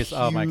Karensis,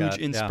 a oh my God,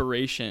 huge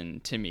inspiration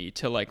to me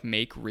to like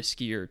make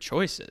riskier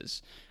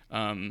choices.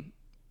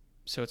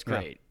 So it's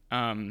great.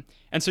 And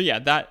so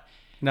that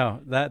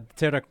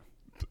Theodore,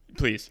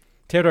 please.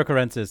 Theodore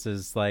Karensis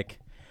is like,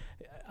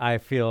 I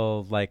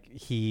feel like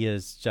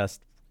he's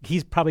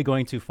probably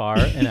going too far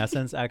in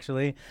essence,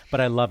 actually, but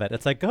I love it.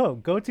 It's like,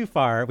 go too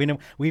far. We know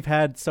we've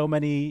had so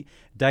many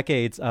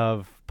decades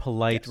of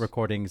polite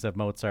recordings of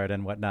Mozart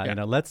and whatnot. You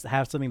know, let's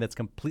have something that's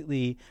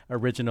completely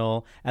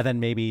original, and then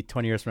maybe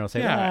 20 years from now say,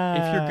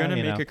 if you're gonna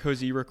make a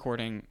cozy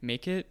recording,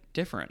 make it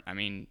different. I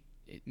mean,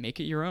 make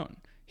it your own.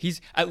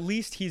 He's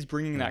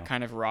bringing that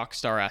kind of rock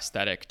star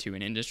aesthetic to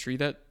an industry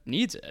that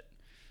needs it.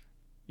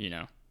 You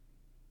know.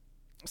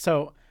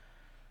 So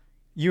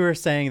you were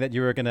saying that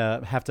you were going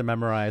to have to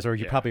memorize, or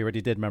you probably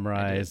already did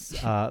memorize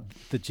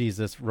the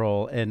Jesus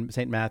role in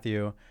St.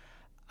 Matthew.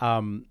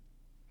 And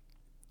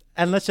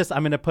I'm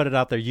going to put it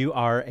out there. You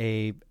are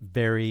a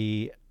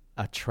very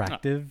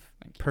attractive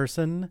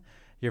person.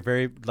 You're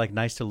very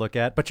nice to look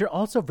at, but you're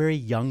also very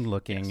young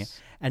looking,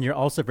 and you're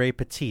also very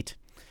petite.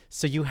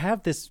 So you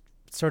have this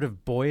sort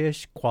of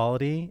boyish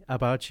quality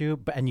about you,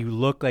 and you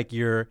look like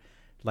you're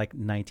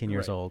 19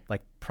 years old.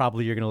 Like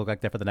probably you're going to look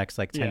like that for the next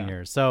 10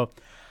 years. So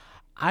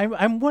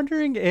I'm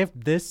wondering if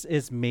this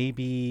is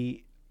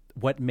maybe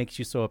what makes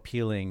you so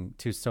appealing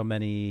to so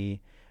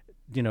many,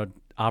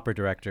 opera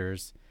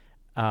directors.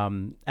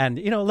 And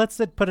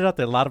let's put it out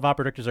there. A lot of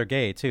opera directors are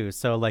gay too.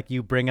 So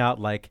you bring out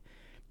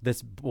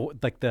this,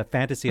 the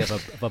fantasy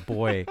of a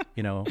boy,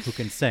 who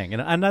can sing.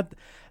 And I'm not,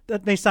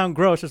 that may sound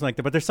gross or something like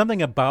that, but there's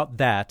something about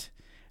that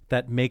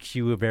makes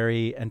you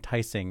very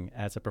enticing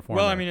as a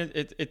performer. Well, I mean,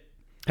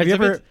 have you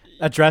ever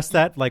addressed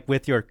that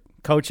with your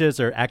coaches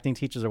or acting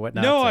teachers or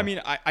whatnot? No, I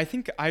mean, I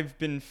think I've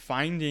been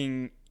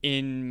finding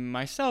in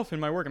myself, in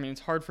my work, I mean,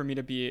 it's hard for me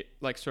to be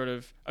sort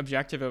of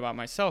objective about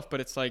myself, but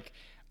it's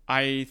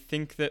I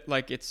think that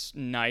it's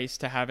nice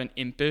to have an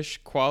impish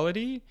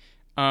quality,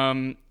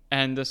 and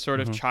the sort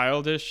of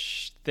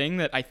childish thing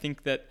that I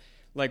think that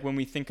when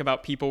we think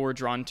about people we're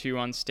drawn to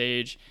on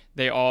stage,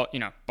 they all,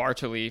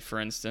 Bartoli, for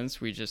instance,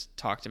 we just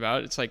talked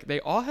about, it's they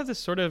all have this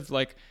sort of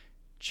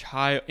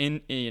child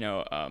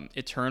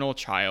eternal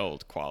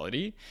child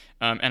quality,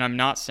 and I'm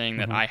not saying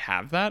that I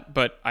have that,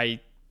 but I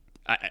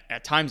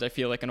at times I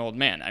feel like an old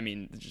man. I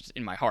mean, just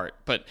in my heart,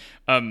 but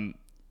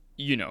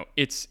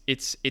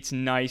it's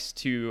nice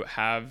to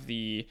have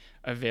the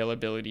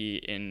availability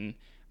in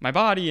my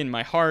body and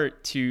my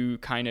heart to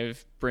kind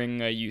of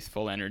bring a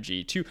youthful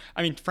energy to,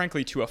 I mean,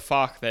 frankly, to a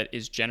Fach that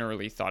is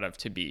generally thought of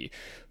to be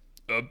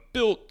a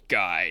built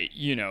guy,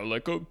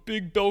 like a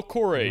big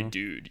Belcore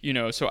dude,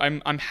 so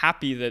I'm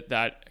happy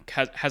that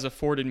has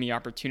afforded me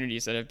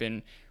opportunities that have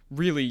been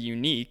really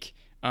unique,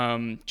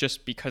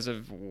 just because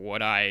of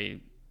what I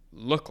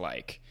look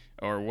like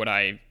or what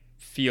I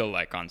feel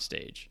like on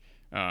stage.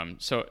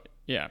 So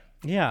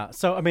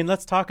I mean,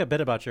 let's talk a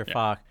bit about your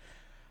Fach.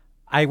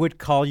 I would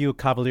call you a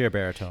Cavalier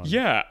baritone.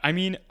 Yeah, I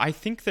mean, I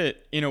think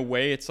that in a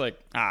way it's I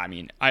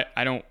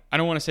don't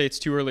want to say it's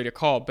too early to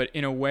call, but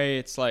in a way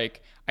it's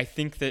I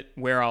think that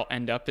where I'll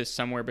end up is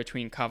somewhere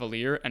between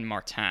Cavalier and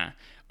Martin,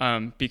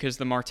 because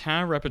the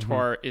Martin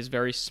repertoire is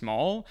very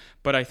small,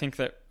 but I think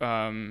that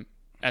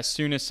as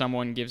soon as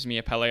someone gives me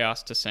a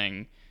Pelléas to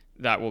sing,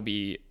 that will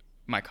be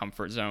my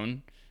comfort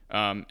zone.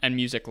 And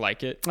music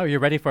like it. Oh, you're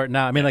ready for it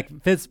now. I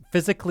mean,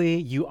 physically,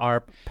 you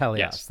are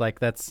Pelléas.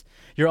 Yes.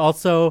 You're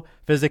also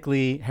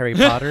physically Harry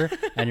Potter,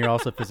 and you're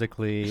also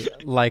physically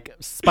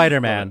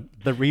Spider-Man,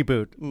 the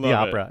reboot, the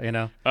opera.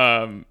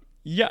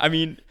 Yeah, I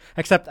mean,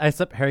 except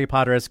Harry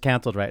Potter is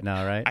canceled right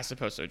now, right? I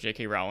suppose so.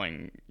 J.K.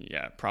 Rowling,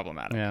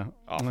 problematic. Yeah,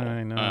 awful.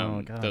 I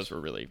know. Those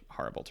were really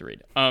horrible to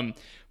read.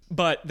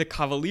 But the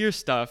Cavalier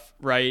stuff,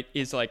 right,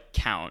 is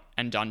Count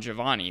and Don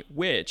Giovanni,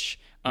 which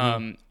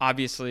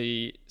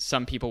obviously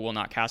some people will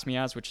not cast me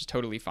as, which is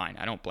totally fine.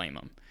 I don't blame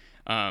them.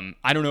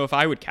 I don't know if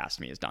I would cast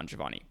me as Don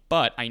Giovanni,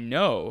 but I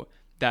know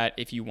that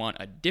if you want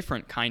a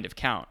different kind of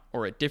Count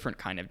or a different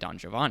kind of Don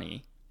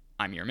Giovanni,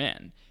 I'm your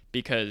man,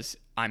 because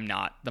I'm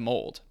not the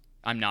mold.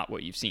 I'm not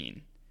what you've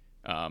seen.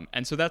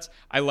 And so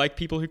I like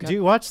people who can... Do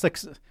you watch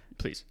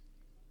Please.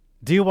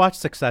 Do you watch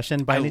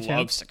Succession by any chance? I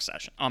love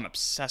Succession. I'm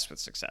obsessed with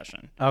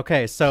Succession.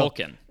 Okay, so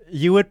Culkin.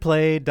 You would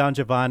play Don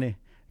Giovanni.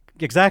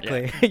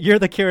 Exactly. Yeah. You're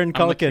the Kieran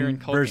Culkin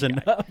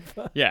version.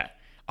 Yeah.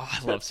 Oh,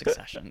 I love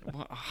Succession.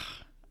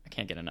 I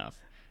can't get enough.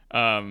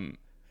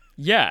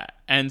 Yeah.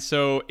 And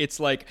so it's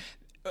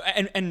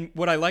and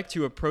what I like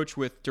to approach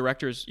with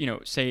directors,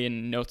 say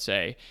in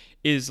Nozze,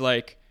 is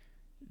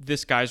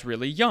this guy's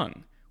really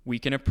young. We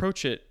can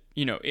approach it,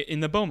 in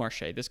the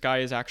Beaumarchais. This guy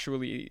is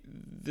actually,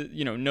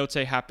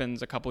 Noce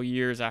happens a couple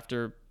years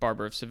after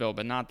Barber of Seville,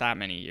 but not that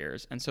many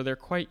years. And so they're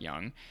quite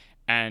young.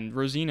 And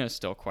Rosina is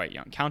still quite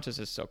young. Countess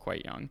is still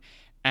quite young.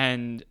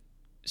 And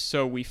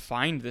so we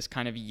find this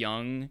kind of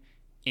young,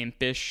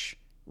 impish,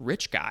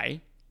 rich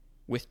guy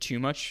with too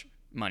much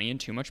money and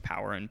too much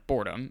power and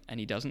boredom, and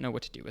he doesn't know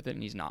what to do with it,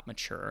 and he's not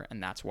mature,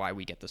 and that's why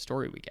we get the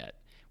story we get,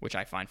 which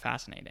I find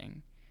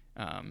fascinating.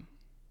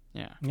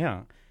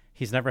 Yeah.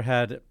 He's never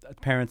had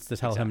parents to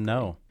tell him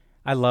no.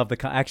 I love the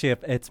actually,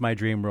 if it's my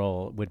dream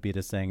role would be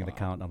to sing the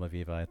Count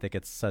Almaviva. I think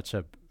it's such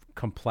a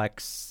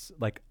complex,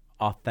 like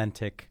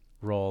authentic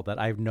role that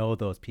I know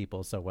those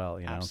people so well.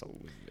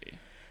 Absolutely.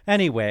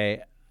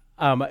 Anyway,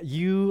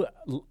 you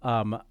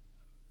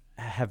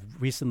have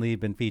recently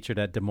been featured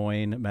at Des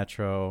Moines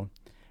Metro,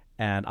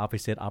 and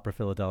obviously at Opera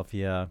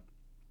Philadelphia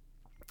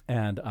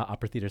and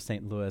Opera Theater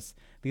St. Louis.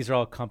 These are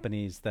all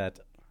companies that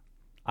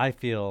I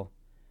feel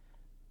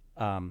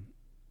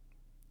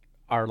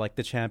are like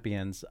the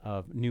champions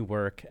of new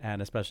work,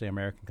 and especially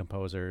American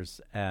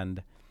composers.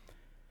 And,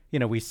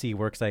 we see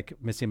works like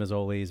Missy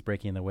Mazzoli's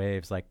Breaking the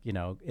Waves, like,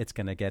 it's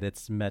going to get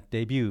its Met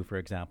debut, for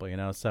example,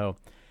 So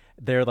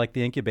they're like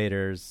the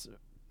incubators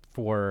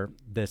for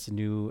this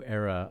new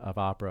era of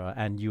opera.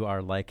 And you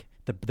are like,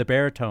 the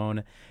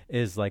baritone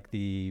is like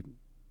the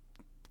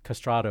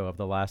castrato of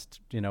the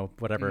last,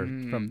 whatever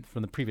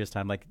from the previous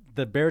time. Like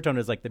the baritone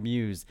is like the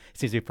muse,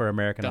 seems to be for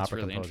American opera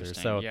really composers.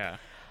 Interesting. So yeah.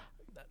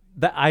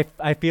 That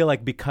I feel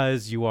like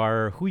because you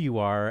are who you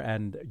are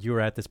and you're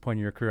at this point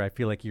in your career, I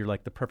feel like you're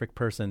like the perfect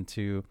person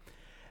to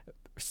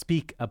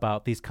speak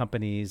about these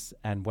companies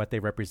and what they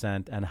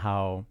represent and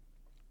how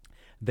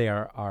they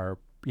are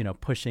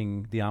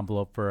pushing the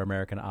envelope for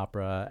American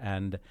opera,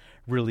 and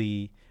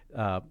really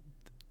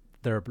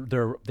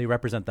they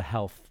represent the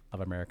health of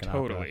American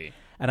opera. Totally.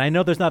 And I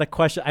know there's not a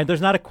question. There's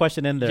not a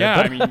question in there. Yeah,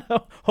 but I mean,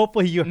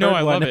 hopefully you heard No,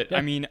 I one. love it.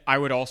 I mean, I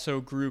would also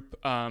group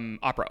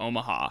Opera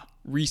Omaha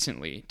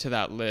recently to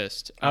that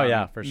list. Oh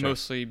yeah, for sure.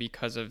 Mostly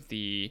because of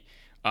the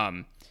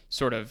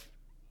sort of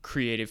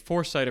creative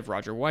foresight of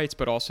Roger Weitz,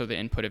 but also the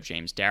input of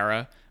James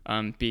Dara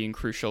being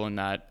crucial in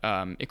that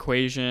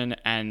equation.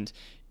 And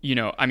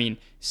I mean,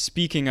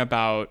 speaking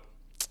about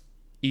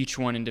each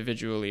one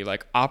individually,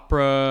 like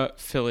Opera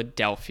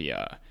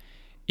Philadelphia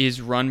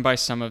is run by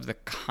some of the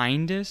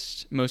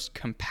kindest, most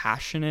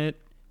compassionate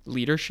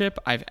leadership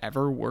I've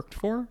ever worked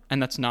for. And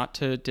that's not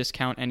to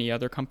discount any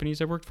other companies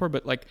I've worked for,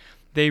 but like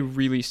they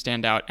really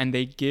stand out, and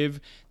they give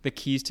the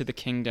keys to the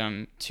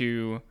kingdom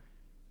to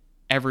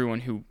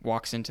everyone who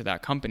walks into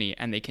that company,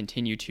 and they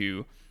continue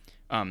to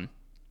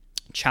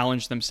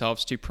challenge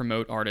themselves to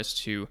promote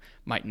artists who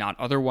might not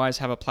otherwise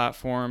have a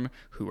platform,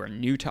 who are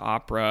new to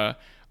opera,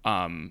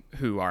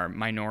 who are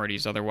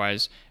minorities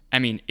otherwise. I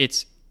mean,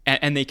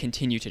 and they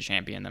continue to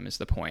champion them is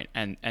the point.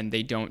 And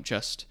they don't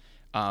just,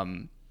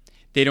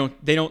 they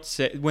don't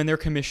say, when they're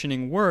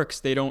commissioning works,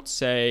 they don't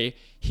say,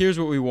 here's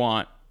what we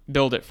want,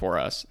 build it for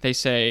us. They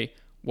say,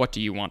 what do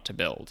you want to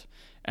build?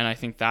 And I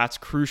think that's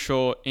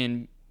crucial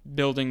in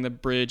building the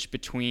bridge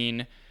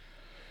between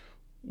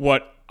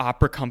what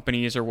opera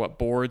companies or what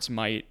boards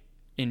might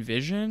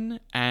envision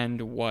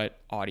and what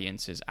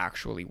audiences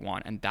actually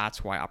want. And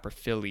that's why Opera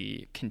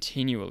Philly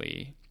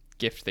continually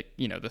gift that,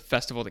 the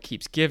festival that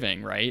keeps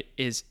giving, right,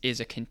 is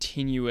a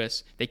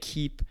continuous, they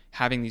keep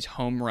having these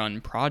home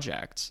run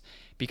projects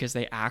because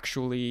they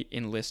actually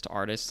enlist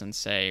artists and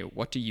say,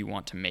 what do you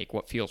want to make?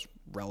 What feels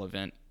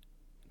relevant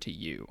to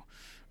you?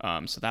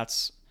 So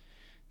that's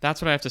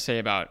what I have to say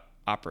about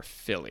Opera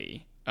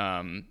Philly.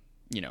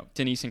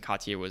 Denise and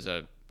Katya was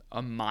a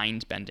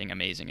mind-bending,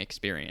 amazing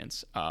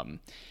experience.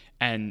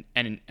 And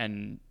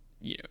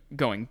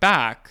going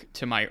back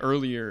to my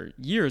earlier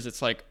years,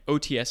 it's like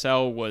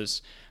OTSL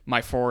was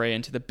my foray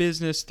into the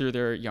business through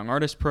their Young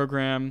Artist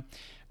program.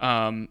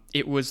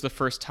 It was the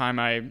first time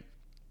I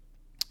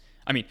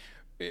mean,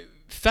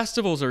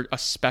 festivals are a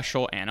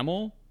special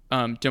animal.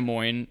 Des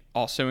Moines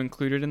also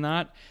included in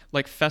that.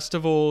 Like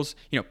festivals,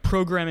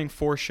 programming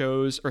 4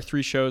 shows or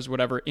 3 shows,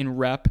 whatever, in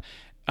rep,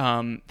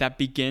 that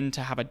begin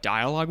to have a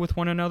dialogue with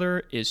one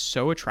another is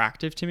so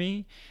attractive to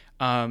me.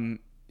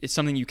 It's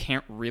something you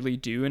can't really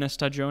do in a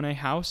Stagione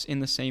house in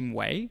the same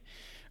way.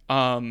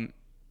 And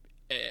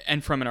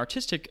from an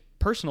artistic,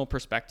 personal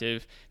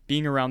perspective,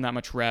 being around that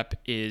much rep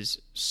is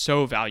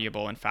so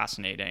valuable and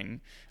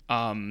fascinating.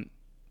 And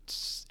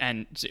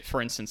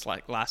for instance,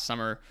 like last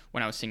summer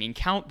when I was singing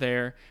Count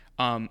there,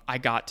 I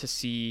got to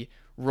see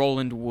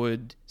Roland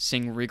Wood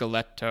sing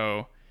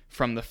Rigoletto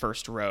from the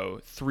first row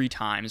 3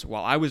 times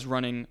while I was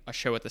running a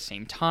show at the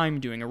same time,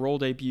 doing a role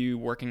debut,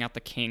 working out the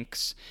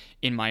kinks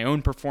in my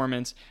own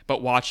performance,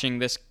 but watching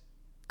this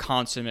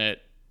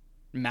consummate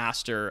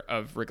master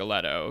of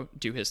Rigoletto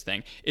do his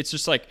thing. It's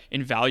just like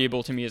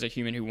invaluable to me as a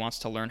human who wants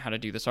to learn how to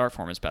do this art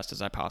form as best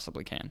as I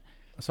possibly can.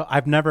 So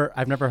I've never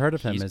heard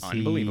of him. He's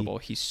unbelievable.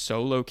 He's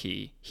so low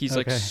key. He's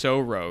like so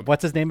rogue.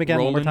 What's his name again?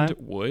 Roland one more time?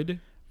 Wood.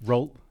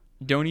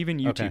 Don't even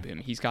YouTube Okay. him.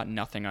 He's got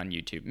nothing on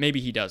YouTube. Maybe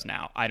he does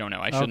now. I don't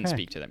know. I shouldn't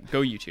speak to them.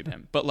 Go YouTube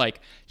him. But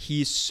like,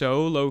 he's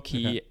so low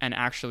key, and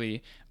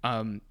actually,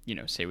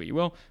 say what you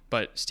will,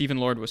 but Stephen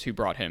Lord was who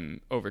brought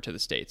him over to the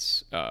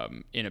States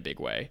in a big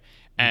way,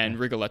 and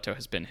Rigoletto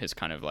has been his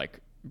kind of like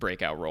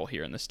breakout role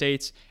here in the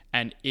States.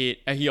 And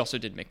he also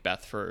did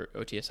Macbeth for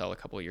OTSL a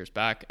couple of years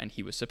back, and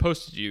he was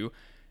supposed to do,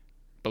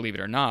 believe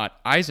it or not,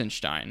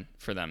 Eisenstein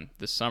for them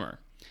this summer.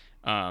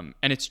 And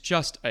it's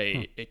just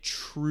a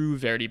true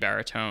Verdi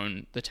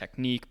baritone, the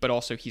technique, but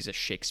also he's a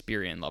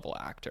Shakespearean level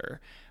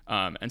actor.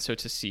 And so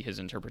to see his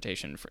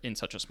interpretation in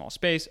such a small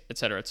space, et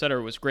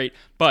cetera, was great.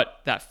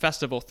 But that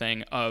festival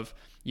thing of,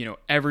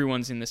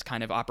 everyone's in this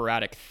kind of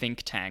operatic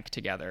think tank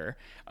together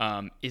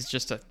is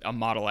just a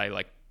model I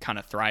like kind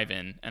of thrive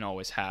in and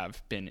always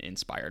have been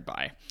inspired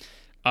by.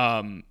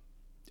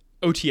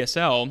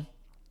 OTSL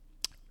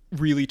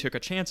really took a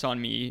chance on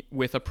me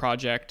with a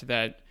project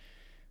that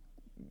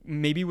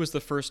maybe was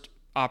the first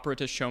opera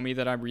to show me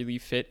that I really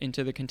fit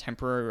into the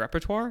contemporary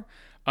repertoire.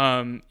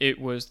 It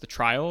was The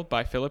Trial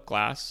by Philip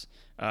Glass.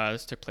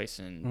 This took place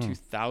in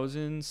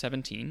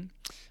 2017.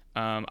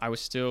 I was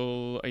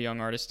still a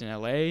young artist in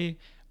LA,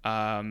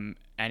 and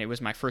it was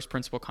my first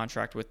principal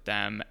contract with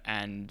them,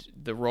 and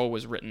the role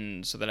was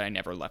written so that I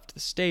never left the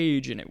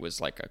stage, and it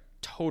was like a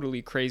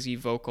totally crazy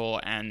vocal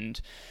and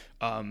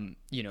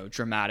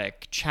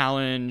dramatic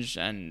challenge,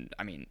 and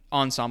I mean,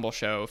 ensemble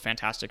show,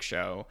 fantastic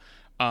show.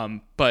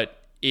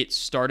 But it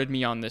started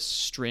me on this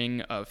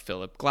string of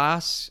Philip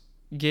Glass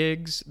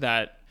gigs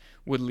that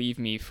would leave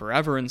me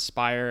forever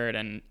inspired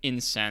and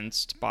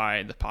incensed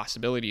by the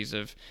possibilities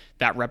of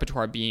that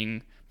repertoire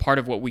being part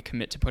of what we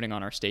commit to putting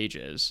on our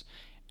stages.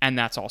 And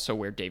that's also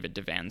where David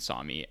Devan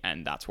saw me,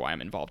 and that's why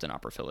I'm involved in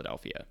Opera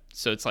Philadelphia.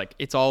 So it's like,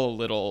 it's all a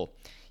little,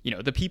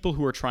 the people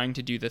who are trying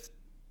to do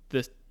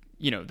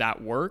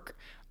that work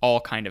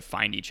all kind of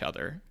find each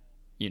other,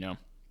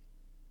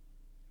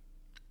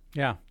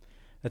 Yeah.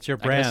 That's your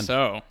I brand. guess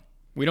so.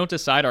 We don't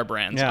decide our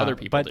brands. Yeah, other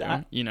people but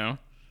do,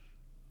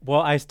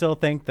 Well, I still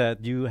think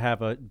that you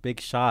have a big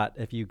shot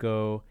if you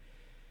go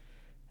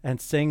and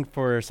sing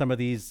for some of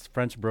these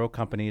French Baroque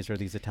companies or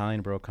these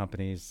Italian Baroque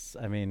companies.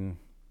 I mean,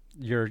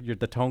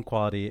 the tone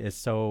quality is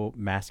so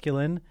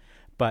masculine,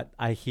 but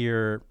I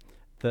hear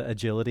the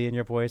agility in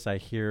your voice. I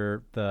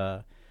hear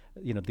the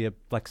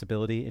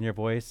flexibility in your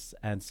voice,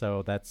 and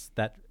so that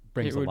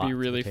brings it would a lot be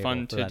really to the table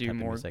fun for to that do type of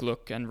more music.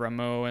 Gluck and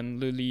Rameau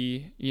and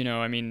Lully.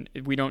 I mean,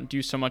 we don't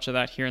do so much of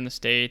that here in the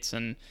States,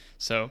 and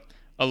so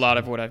a lot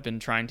of what I've been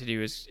trying to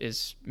do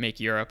is make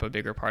Europe a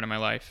bigger part of my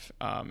life.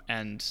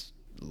 And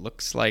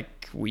looks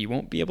like we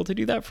won't be able to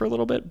do that for a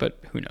little bit, but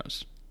who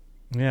knows?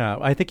 Yeah,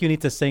 I think you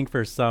need to sing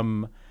for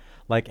some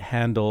like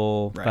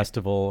Handel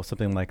festival,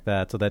 something like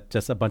that, so that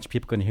just a bunch of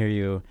people can hear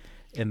you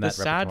in that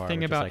The sad repertoire, thing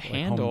which is about like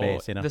Handel, home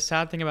base, the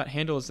sad thing about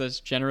Handel is that it's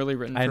generally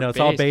written for I know, it's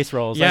bass. all bass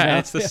rolls. Yeah, I know. and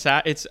it's the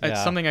sad. It's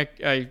Yeah. something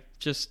I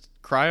just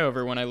cry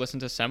over when I listen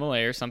to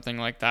Semele or something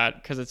like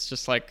that, because it's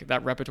just like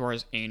that repertoire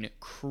is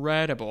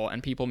incredible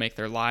and people make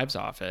their lives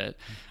off it.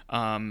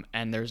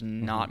 And there's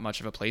not much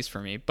of a place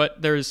for me,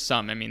 but there's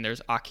some. I mean,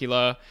 there's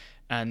Aquila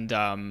and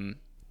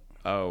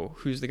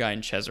who's the guy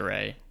in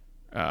Cesare?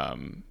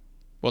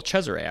 Well,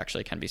 Cesare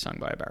actually can be sung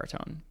by a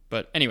baritone,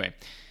 but anyway.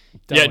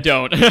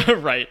 Don't.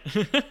 Right.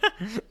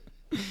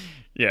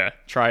 Yeah,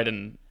 tried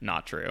and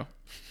not true.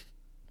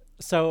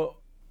 So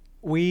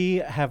we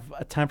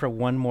have time for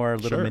one more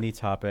little Sure. mini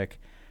topic.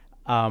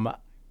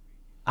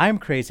 I'm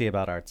crazy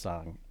about Art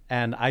Song,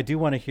 and I do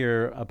want to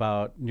hear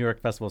about New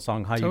York Festival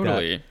Song, how you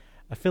Totally. got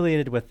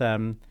affiliated with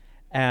them,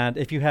 and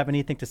if you have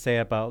anything to say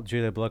about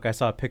Julia Bullock. I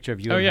saw a picture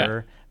of you Oh, and yeah.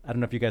 her. I don't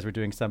know if you guys were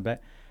doing some,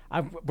 but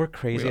we're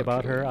crazy We love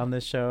about her Julia. on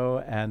this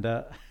show, and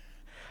I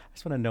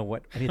just want to know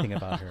anything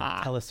about her.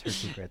 Tell us her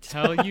secrets.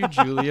 Tell you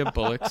Julia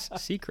Bullock's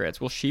secrets.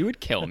 Well, she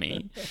would kill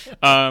me.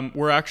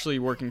 We're actually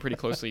working pretty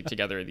closely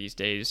together these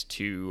days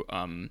to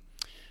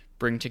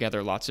bring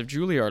together lots of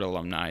Juilliard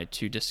alumni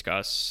to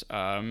discuss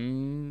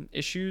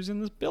issues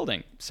in this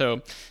building.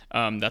 So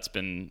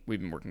we've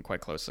been working quite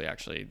closely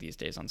actually these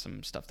days on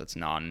some stuff that's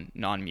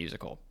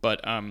non-musical.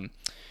 But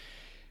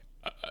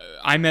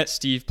I met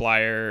Steve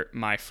Blyer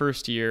my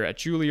first year at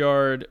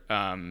Juilliard.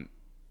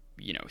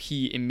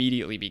 He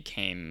immediately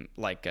became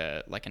like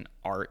an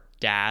art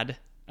dad.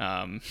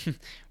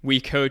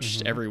 We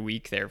coached every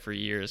week there for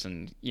years,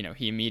 and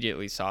he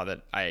immediately saw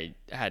that I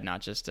had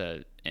not just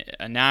a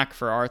knack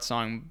for art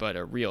song, but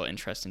a real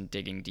interest in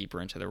digging deeper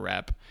into the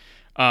rep.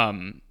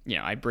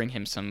 I bring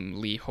him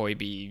some Lee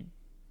Hoybe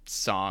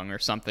song or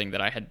something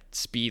that I had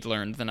speed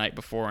learned the night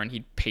before, and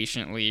he'd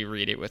patiently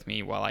read it with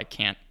me while I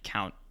can't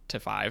count to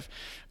 5.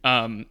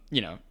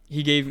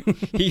 He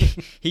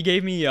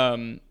gave me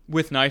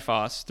with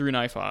NIFOS, through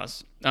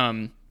NIFOS,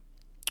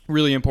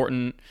 really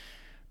important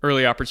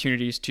early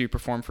opportunities to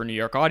perform for New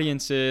York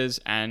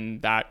audiences,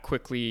 and that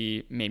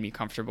quickly made me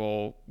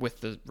comfortable with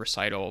the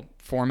recital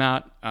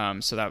format.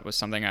 So that was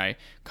something I,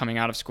 coming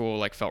out of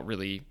school, felt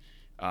really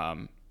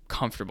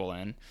comfortable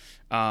in.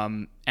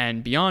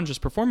 And beyond just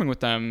performing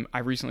with them,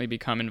 I've recently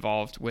become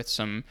involved with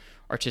some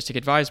artistic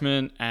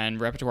advisement and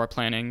repertoire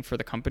planning for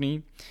the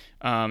company.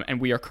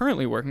 And we are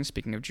currently working,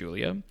 speaking of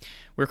Julia,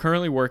 we're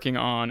currently working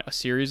on a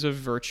series of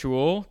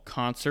virtual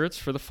concerts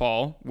for the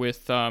fall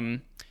with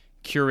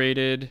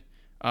curated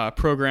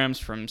programs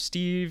from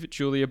Steve,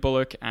 Julia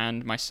Bullock,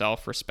 and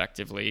myself,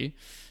 respectively.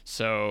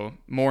 So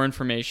more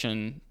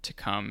information to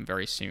come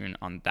very soon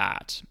on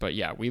that. But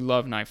yeah, we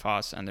love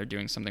NYFOS, and they're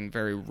doing something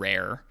very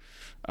rare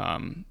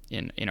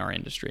in our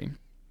industry.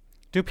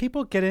 Do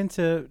people get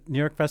into New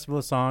York Festival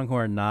of Song who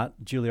are not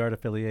Juilliard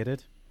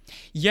affiliated?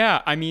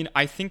 Yeah, I mean,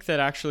 I think that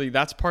actually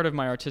that's part of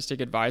my artistic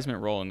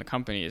advisement role in the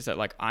company, is that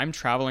like I'm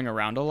traveling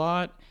around a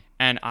lot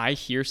and I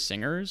hear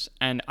singers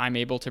and I'm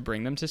able to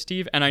bring them to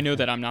Steve. And I know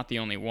that I'm not the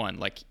only one.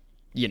 Like,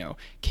 you know,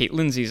 Kate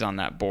Lindsay's on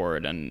that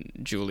board and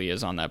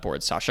Julia's on that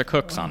board. Sasha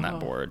Cook's on that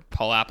board.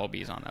 Paul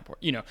Appleby's on that board.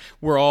 You know,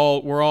 we're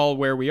all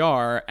where we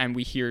are, and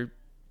we hear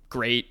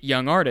great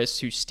young artists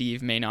who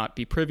Steve may not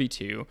be privy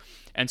to.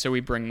 And so we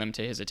bring them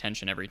to his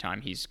attention every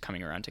time he's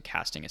coming around to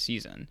casting a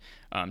season.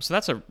 So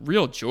that's a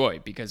real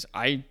joy, because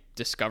I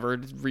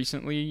discovered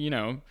recently, you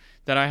know,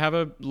 that I have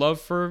a love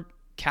for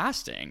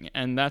casting,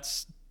 and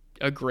that's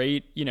a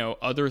great, you know,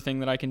 other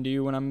thing that I can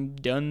do when I'm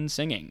done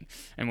singing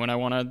and when I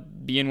want to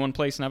be in one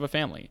place and have a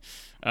family.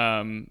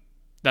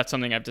 That's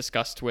something I've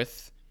discussed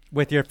with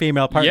your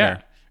female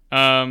partner.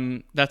 Yeah.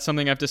 That's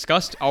something I've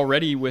discussed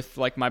already with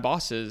like my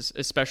bosses,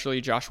 especially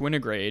Josh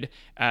Winograde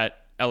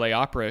at LA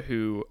Opera,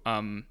 who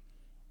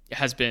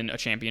has been a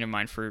champion of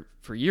mine for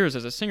years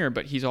as a singer,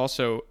 but he's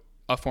also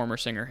a former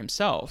singer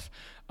himself.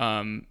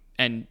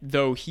 And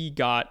though he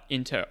got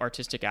into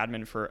artistic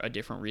admin for a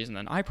different reason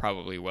than I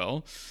probably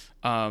will,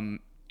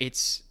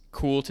 it's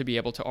cool to be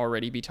able to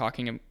already be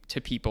talking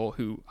to people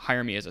who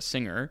hire me as a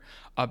singer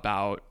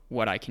about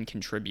what I can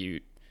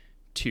contribute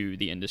to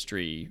the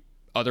industry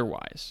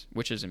otherwise,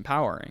 which is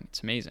empowering.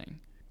 It's amazing.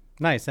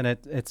 Nice. And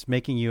it's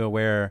making you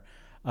aware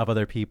of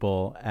other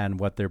people and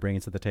what they're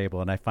bringing to the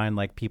table. And I find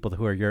like people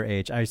who are your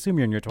age, I assume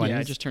you're in your 20s. Yeah,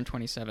 I just turned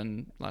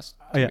 27 last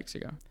 2 weeks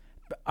ago.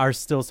 Are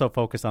still so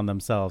focused on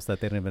themselves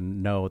that they don't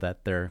even know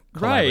that they're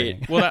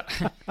collaborating. Right.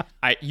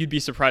 Well, you'd be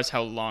surprised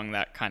how long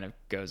that kind of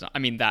goes on. I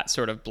mean, that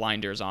sort of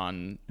blinders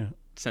on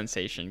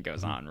sensation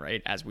goes on,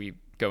 right? As we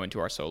go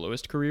into our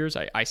soloist careers,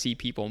 I see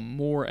people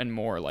more and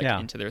more like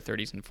into their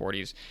 30s and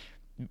 40s,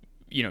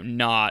 you know,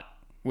 not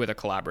with a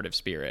collaborative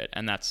spirit.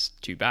 And that's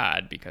too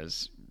bad,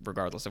 because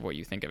regardless of what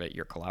you think of it,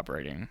 you're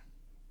collaborating.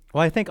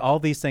 Well, I think all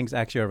these things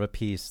actually are of a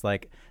piece,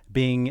 like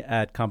being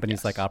at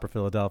companies like Opera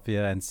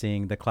Philadelphia and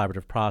seeing the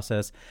collaborative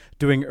process,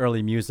 doing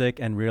early music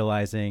and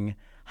realizing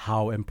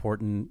how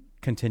important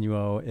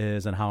continuo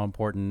is and how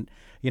important,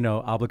 you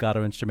know,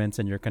 obligato instruments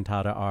in your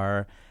cantata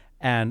are,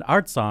 and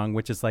art song,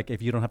 which is like,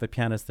 if you don't have a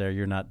pianist there,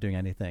 you're not doing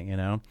anything, you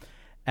know?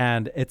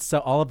 And it's so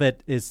all of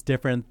it is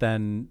different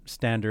than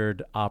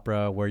standard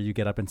opera where you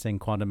get up and sing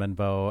Quandam and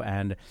Vo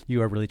and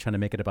you are really trying to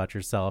make it about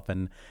yourself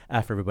and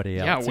after everybody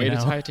else. Yeah, way to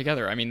tie it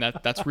together. I mean,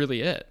 that's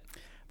really it.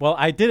 Well,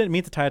 I didn't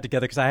mean to tie it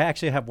together because I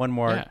actually have one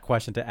more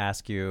question to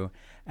ask you.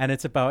 And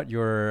it's about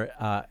your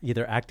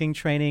either acting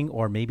training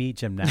or maybe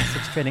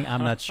gymnastics training.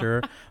 I'm not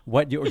sure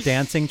what your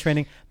dancing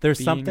training. There's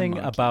Being something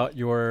about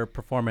your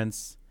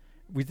performance.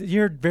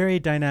 You're very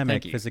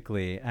dynamic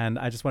physically. And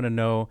I just want to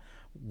know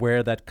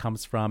where that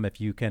comes from, if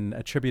you can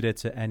attribute it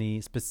to any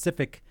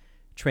specific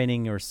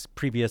training or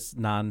previous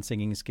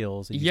non-singing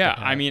skills.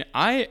 I mean,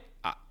 I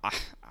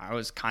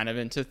was kind of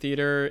into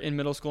theater in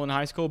middle school and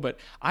high school, but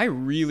I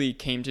really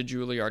came to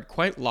Juilliard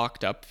quite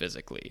locked up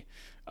physically.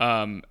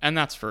 And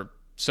that's for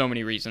so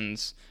many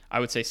reasons.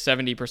 I would say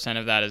 70%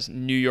 of that is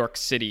New York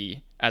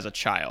City as a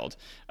child.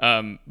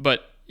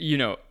 But, you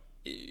know,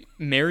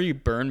 Mary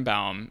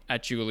Birnbaum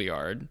at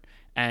Juilliard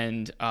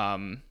and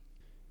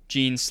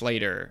Gene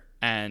Slater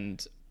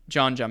and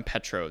John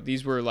Giampetro,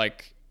 these were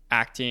like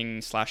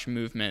acting /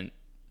 movement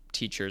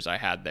teachers I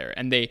had there.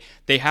 And they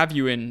have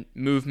you in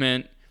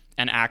movement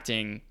and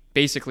acting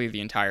basically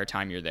the entire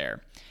time you're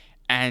there.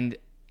 And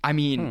I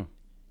mean,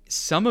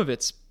 some of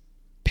it's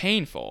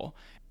painful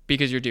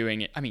because you're doing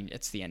it. I mean,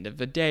 it's the end of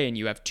the day and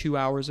you have 2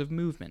 hours of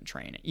movement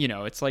training. You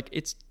know, it's like,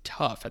 it's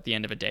tough at the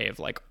end of a day of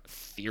like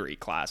theory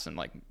class and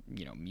like,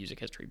 you know, music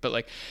history. But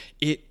like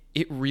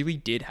it really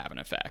did have an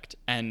effect.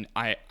 And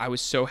I was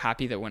so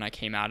happy that when I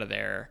came out of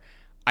there,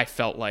 I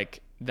felt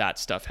like that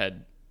stuff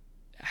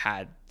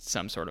had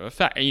some sort of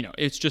effect. You know,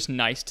 it's just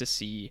nice to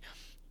see,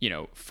 you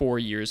know, 4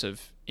 years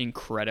of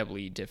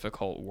incredibly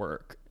difficult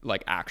work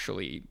like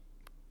actually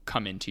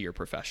come into your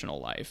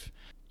professional life.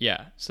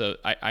 Yeah, so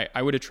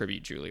I would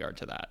attribute Juilliard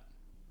to that.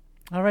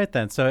 All right,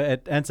 then. So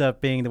it ends up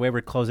being, the way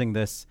we're closing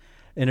this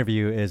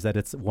interview is that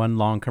it's one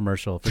long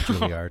commercial for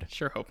Juilliard.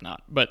 Sure hope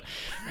not. But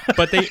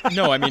they,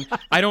 no, I mean,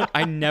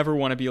 I never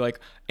want to be like,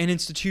 an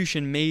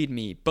institution made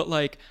me. But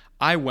like,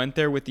 I went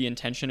there with the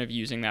intention of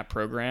using that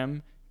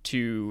program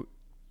to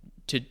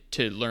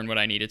learn what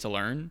I needed to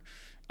learn.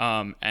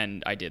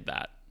 And I did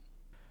that.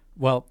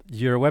 Well,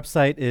 your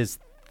website is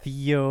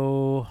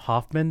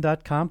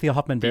theohoffman.com,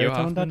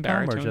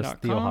 theohoffmanbaritone.com, or just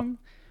Theo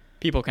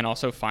People can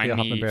also find me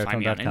on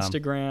TheoHoffmanBaritone.com.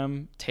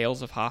 Instagram.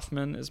 Tales of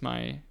Hoffman is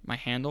my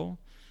handle.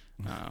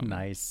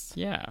 Nice.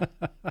 Yeah.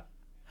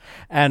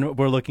 And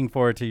we're looking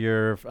forward to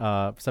your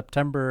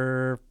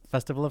September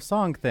Festival of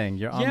Song thing.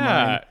 You're online.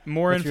 Yeah,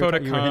 more info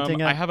to you were hinting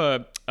come. at? I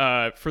have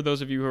for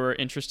those of you who are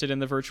interested in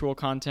the virtual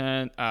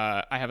content,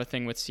 I have a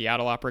thing with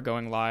Seattle Opera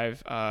going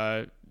live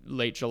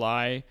late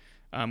July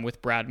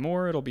with Brad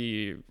Moore. It'll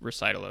be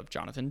recital of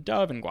Jonathan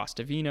Dove and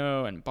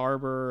Guastavino and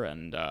Barber.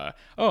 And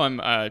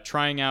I'm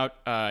trying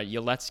out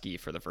Yeletsky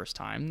for the first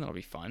time. That'll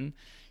be fun.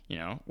 You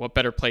know, what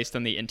better place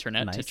than the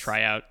internet to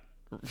try out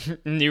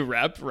new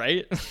rep,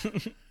 right?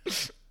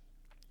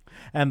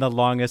 And the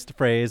longest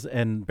phrase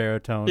in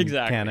baritone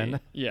canon.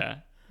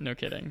 Yeah, no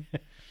kidding.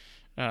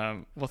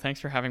 Well,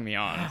 thanks for having me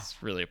on.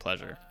 It's really a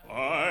pleasure.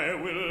 I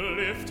will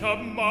lift up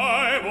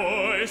my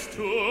voice to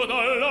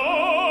the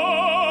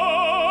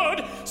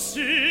Lord,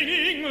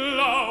 singing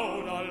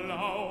louder,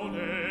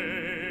 louder.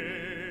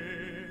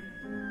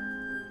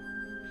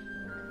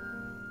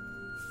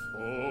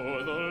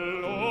 For the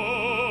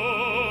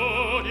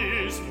Lord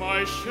is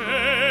my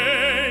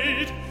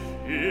shade,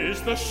 is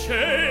the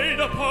shade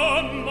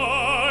upon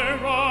my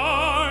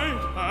right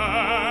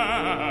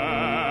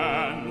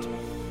hand,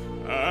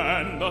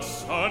 and the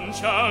sun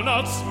shall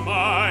not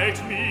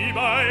smite me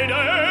by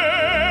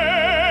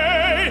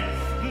day,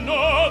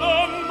 nor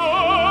the moon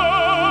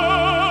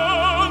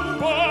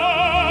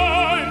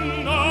by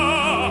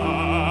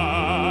night.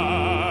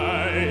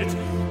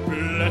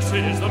 Blessed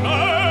is the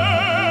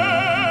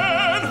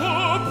man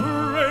who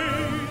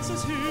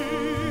praises him.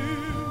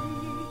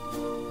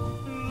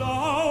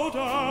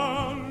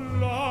 Louder,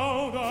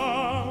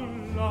 louder,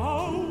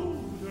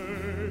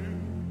 louder,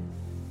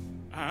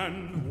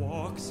 and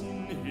walks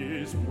in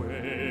his ways.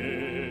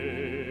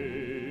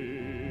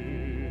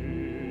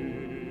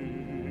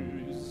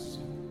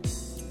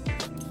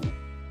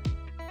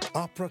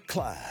 Opera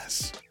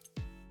Class.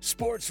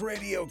 Sports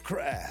Radio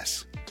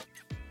Crass.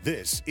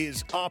 This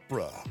is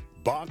Opera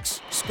Box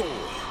Score.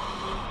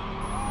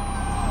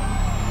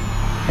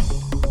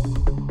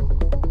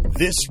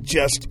 This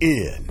just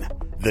in.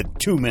 The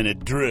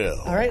 2-minute drill.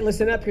 All right,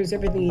 listen up. Here's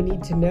everything you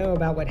need to know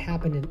about what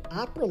happened in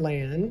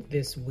Operaland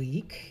this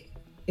week.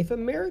 If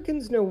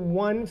Americans know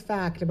one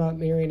fact about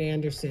Marian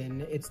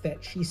Anderson, it's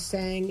that she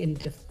sang in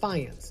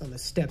defiance on the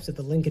steps of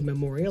the Lincoln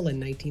Memorial in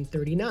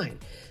 1939.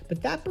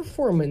 But that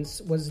performance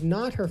was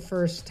not her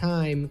first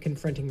time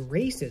confronting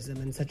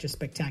racism in such a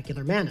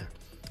spectacular manner.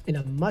 In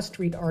a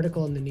must-read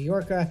article in The New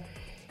Yorker,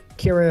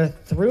 Kira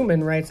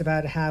Thruman writes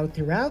about how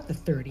throughout the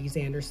 30s,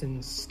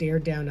 Anderson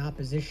stared down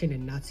opposition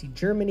in Nazi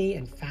Germany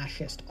and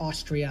fascist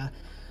Austria.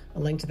 A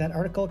link to that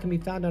article can be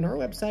found on our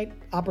website,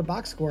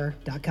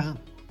 operaboxscore.com.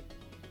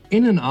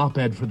 In an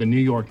op-ed for the New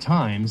York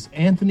Times,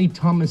 Anthony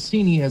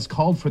Tomasini has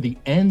called for the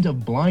end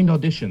of blind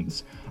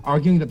auditions,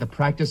 arguing that the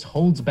practice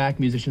holds back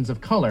musicians of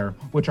color,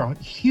 which are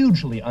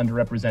hugely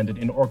underrepresented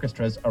in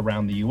orchestras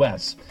around the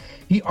U.S.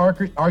 He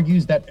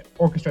argues that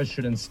orchestras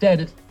should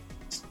instead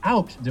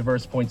out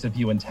diverse points of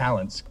view and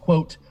talents,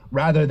 quote,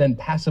 rather than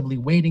passively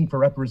waiting for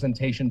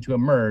representation to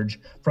emerge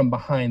from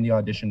behind the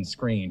audition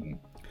screen.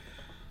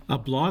 A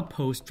blog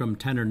post from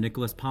tenor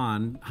Nicholas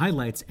Pond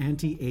highlights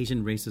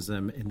anti-Asian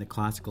racism in the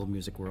classical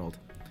music world.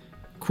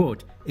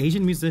 Quote,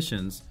 Asian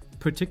musicians,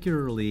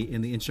 particularly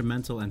in the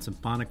instrumental and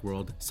symphonic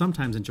world,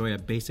 sometimes enjoy a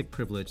basic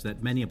privilege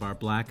that many of our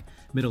Black,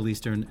 Middle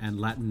Eastern, and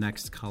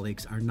Latinx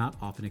colleagues are not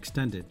often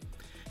extended,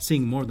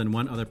 seeing more than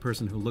one other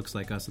person who looks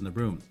like us in the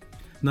room.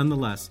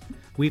 Nonetheless,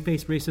 we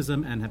face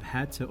racism and have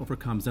had to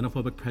overcome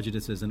xenophobic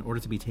prejudices in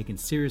order to be taken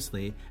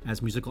seriously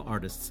as musical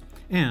artists.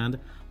 And,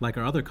 like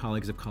our other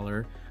colleagues of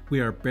color, we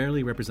are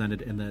barely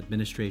represented in the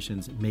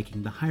administrations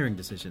making the hiring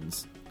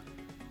decisions.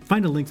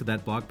 Find a link to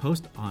that blog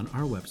post on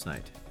our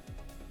website.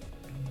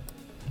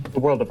 The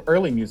world of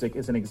early music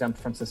isn't exempt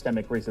from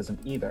systemic racism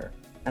either.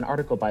 An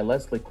article by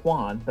Leslie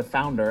Kwan, the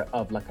founder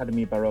of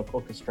l'Académie Baroque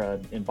Orchestra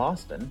in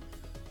Boston,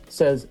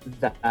 says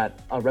that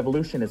a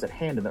revolution is at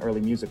hand in the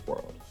early music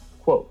world.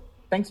 Quote,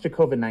 thanks to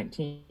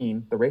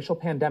COVID-19, the racial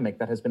pandemic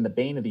that has been the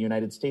bane of the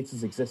United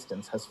States'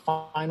 existence has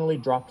finally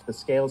dropped the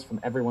scales from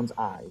everyone's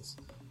eyes.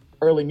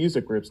 Early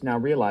music groups now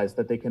realize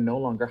that they can no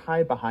longer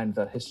hide behind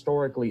the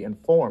historically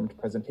informed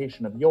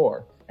presentation of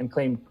yore and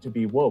claim to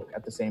be woke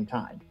at the same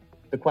time.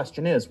 The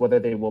question is whether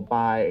they will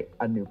buy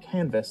a new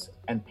canvas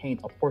and paint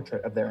a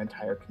portrait of their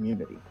entire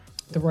community.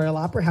 The Royal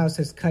Opera House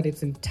has cut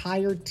its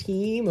entire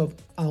team of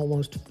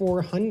almost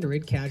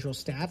 400 casual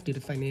staff due to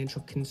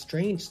financial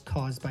constraints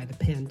caused by the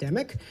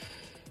pandemic.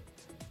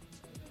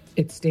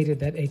 It stated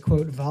that a,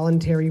 quote,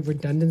 voluntary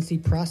redundancy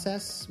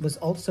process was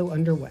also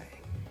underway.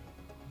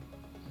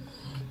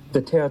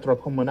 The Teatro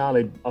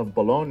Comunale of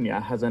Bologna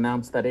has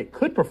announced that it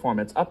could perform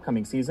its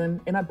upcoming season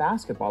in a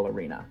basketball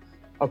arena.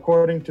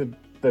 According to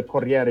the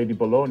Corriere di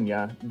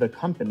Bologna, the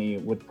company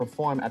would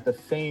perform at the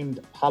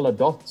famed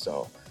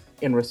Paladozzo,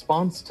 in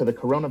response to the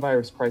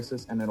coronavirus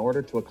crisis and in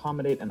order to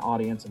accommodate an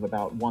audience of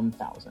about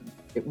 1,000.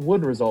 It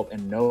would result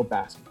in no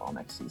basketball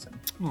next season.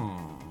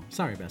 Aw,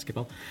 sorry,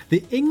 basketball.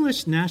 The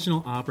English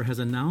National Opera has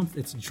announced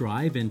its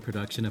drive-in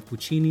production of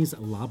Puccini's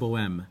La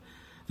Bohème.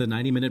 The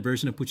 90-minute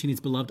version of Puccini's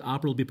beloved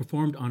opera will be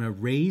performed on a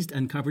raised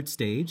and covered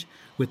stage,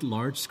 with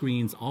large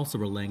screens also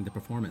relaying the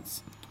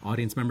performance.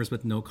 Audience members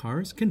with no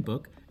cars can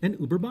book an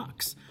Uber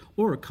Box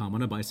or come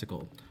on a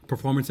bicycle.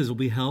 Performances will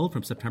be held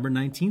from September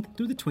 19th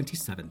through the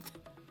 27th.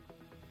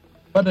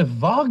 But if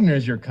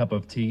Wagner's your cup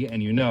of tea,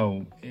 and you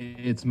know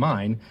it's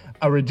mine,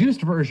 a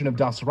reduced version of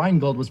Das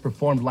Rheingold was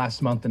performed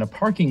last month in a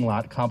parking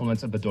lot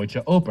compliments of the Deutsche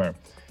Oper.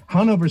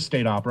 Hanover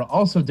State Opera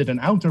also did an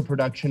outdoor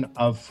production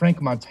of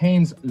Frank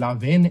Martin's La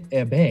Veine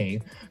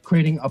Hébé,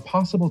 creating a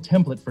possible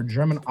template for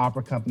German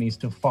opera companies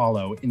to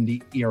follow in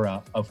the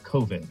era of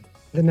COVID.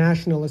 The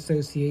National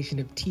Association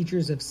of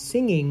Teachers of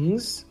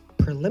Singing's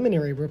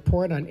preliminary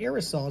report on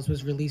aerosols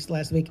was released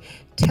last week,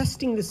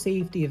 testing the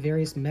safety of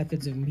various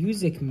methods of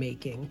music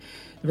making.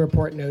 The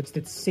report notes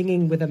that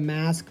singing with a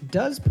mask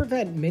does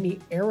prevent many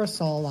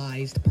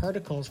aerosolized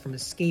particles from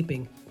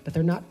escaping, but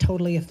they're not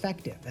totally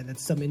effective, and that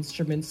some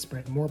instruments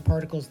spread more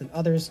particles than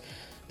others.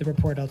 The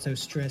report also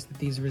stressed that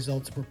these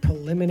results were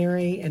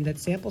preliminary and that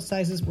sample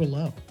sizes were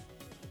low.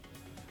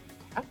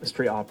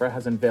 Tapestry Opera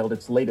has unveiled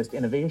its latest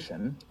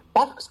innovation,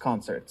 box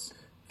concerts.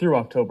 Through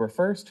October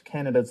 1st,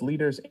 Canada's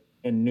leaders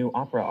in new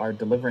opera are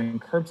delivering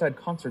curbside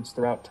concerts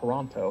throughout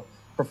Toronto,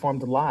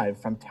 performed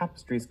live from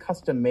Tapestry's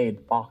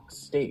custom-made box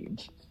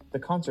stage. The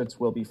concerts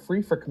will be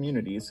free for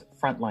communities,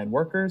 frontline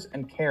workers,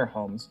 and care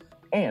homes,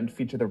 and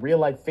feature the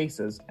real-life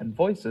faces and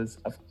voices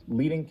of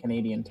leading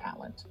Canadian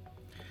talent.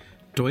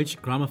 Deutsche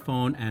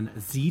Grammophon and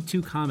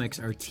Z2 Comics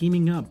are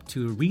teaming up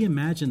to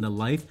reimagine the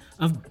life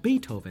of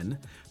Beethoven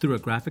through a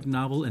graphic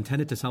novel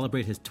intended to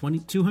celebrate his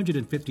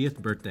 250th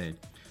birthday.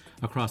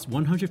 Across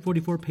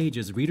 144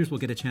 pages, readers will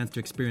get a chance to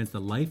experience the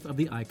life of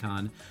the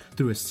icon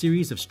through a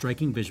series of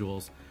striking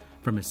visuals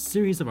from a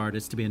series of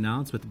artists to be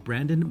announced, with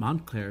Brandon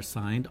Montclair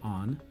signed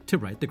on to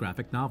write the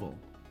graphic novel.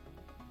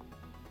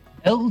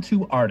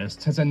 L2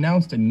 Artists has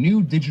announced a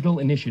new digital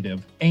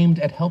initiative aimed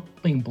at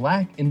helping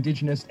Black,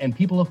 Indigenous, and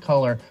people of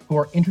color who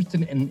are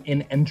interested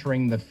in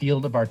entering the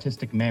field of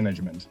artistic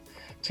management.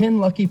 10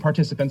 lucky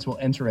participants will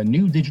enter a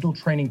new digital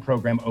training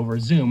program over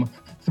Zoom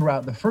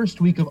throughout the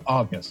first week of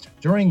August,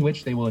 during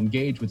which they will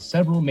engage with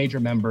several major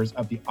members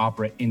of the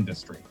opera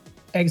industry.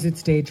 Exit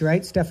stage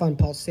right, Stefan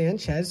Paul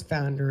Sanchez,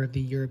 founder of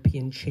the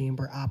European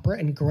Chamber Opera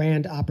and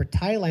Grand Opera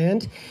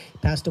Thailand,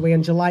 passed away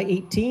on July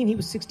 18. He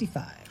was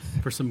 65.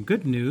 For some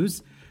good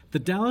news, the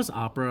Dallas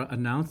Opera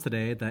announced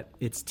today that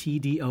its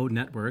TDO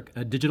network,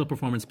 a digital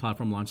performance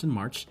platform launched in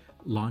March,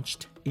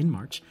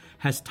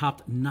 has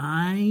topped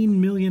 9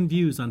 million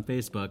views on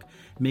Facebook,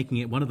 making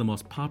it one of the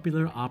most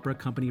popular opera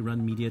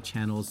company-run media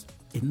channels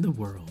in the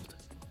world.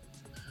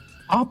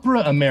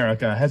 Opera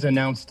America has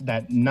announced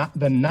that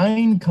the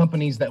 9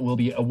 companies that will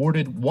be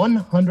awarded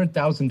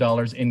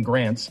 $100,000 in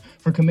grants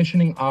for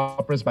commissioning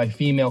operas by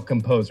female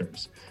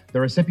composers.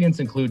 The recipients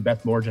include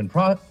Beth Morrison,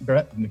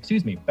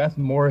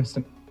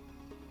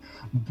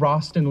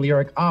 Boston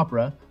Lyric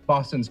Opera,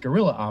 Boston's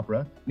Guerrilla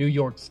Opera, New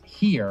York's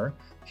Here,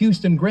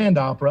 Houston Grand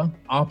Opera,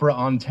 Opera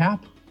on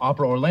Tap,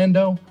 Opera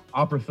Orlando,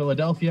 Opera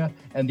Philadelphia,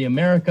 and the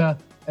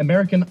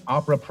American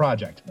Opera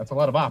Project. That's a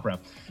lot of opera.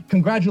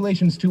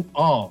 Congratulations to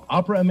all.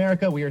 Opera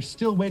America, we are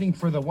still waiting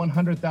for the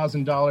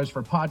 $100,000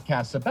 for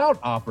podcasts about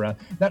opera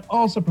that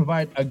also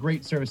provide a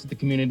great service to the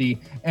community.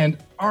 And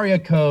Aria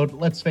Code,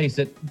 let's face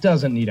it,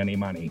 doesn't need any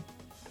money.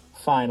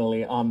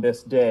 Finally, on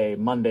this day,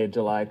 Monday,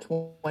 July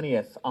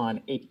 20th,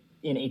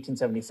 in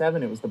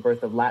 1877, it was the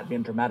birth of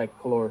Latvian dramatic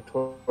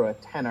coloratura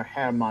tenor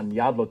Herman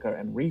Jadloka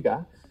in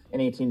Riga. In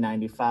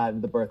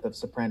 1895, the birth of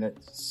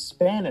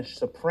Spanish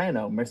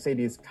soprano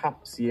Mercedes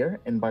Capsier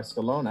in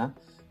Barcelona.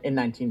 In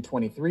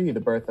 1923,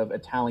 the birth of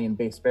Italian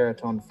bass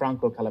baritone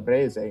Franco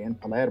Calabrese in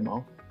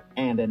Palermo.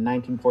 And in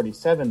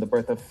 1947, the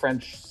birth of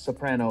French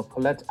soprano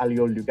Colette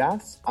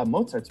Alliot-Lugas, a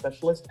Mozart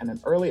specialist and an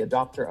early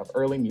adopter of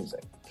early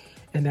music.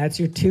 And that's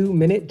your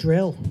 2-minute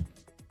drill.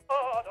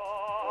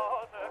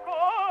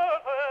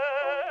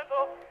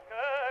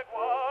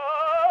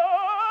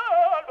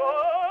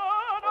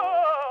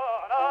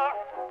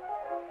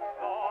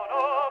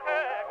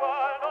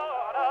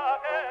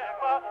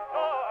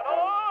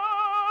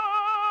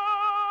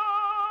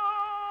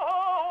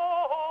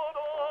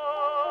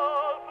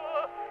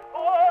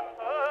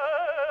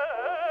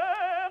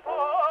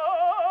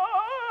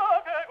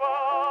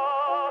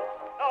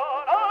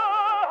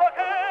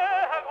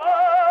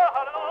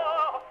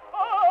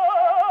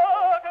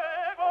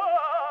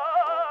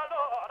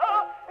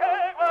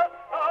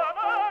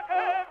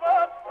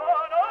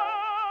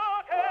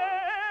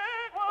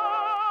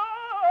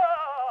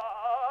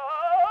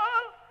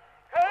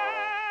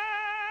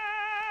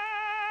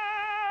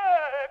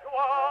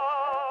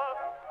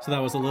 So that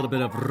was a little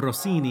bit of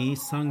Rossini,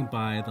 sung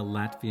by the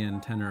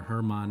Latvian tenor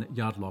Herman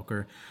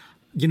Jadloka.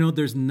 You know,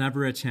 there's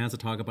never a chance to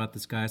talk about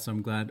this guy, so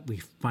I'm glad we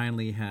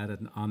finally had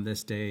an On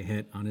This Day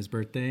hit on his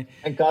birthday.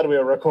 Thank God we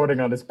are recording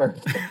on his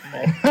birthday.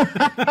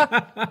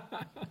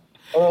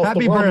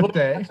 Happy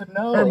birthday,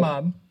 her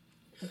mom.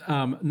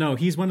 No,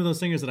 he's one of those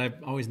singers that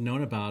I've always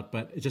known about,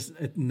 but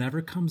it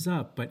never comes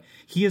up. But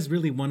he is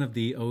really one of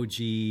the OG,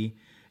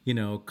 you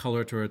know,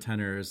 coloratura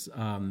tenors,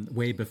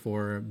 way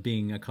before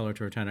being a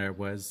coloratura tenor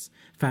was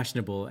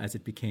fashionable as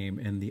it became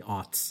in the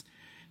aughts.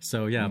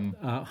 So yeah,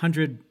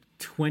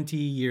 120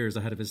 years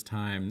ahead of his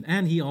time.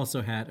 And he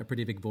also had a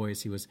pretty big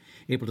voice. He was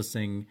able to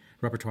sing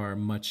repertoire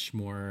much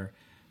more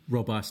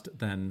robust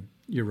than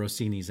your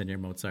Rossinis and your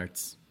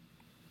Mozarts.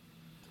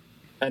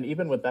 And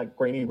even with that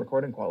grainy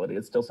recording quality,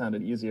 it still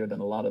sounded easier than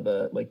a lot of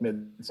the like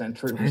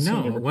mid-century. I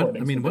know.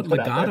 Recordings What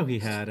legato he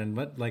had, and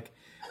what like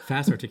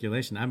fast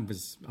articulation. I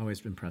was always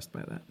impressed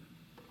by that.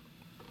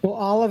 Well,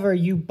 Oliver,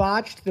 you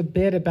botched the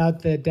bit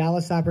about the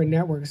Dallas Opera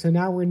Network, so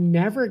now we're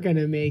never going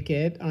to make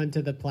it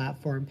onto the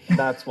platform.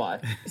 That's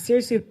why.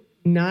 Seriously,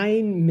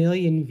 9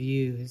 million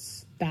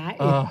views. That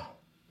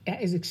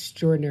is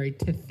extraordinary.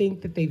 To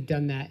think that they've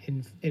done that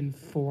in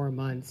 4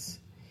 months.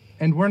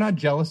 And we're not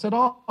jealous at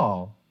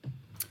all.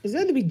 There's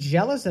nothing to be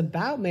jealous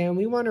about, man.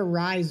 We want to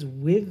rise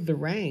with the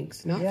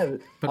ranks. Yeah,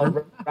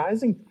 a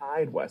rising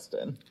tide,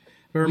 Weston.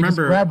 But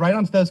remember, we just grab right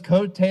onto those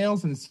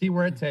coattails and see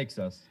where it takes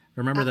us.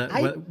 Remember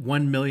that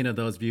 1 million of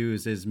those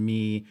views is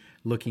me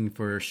looking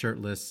for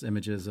shirtless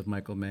images of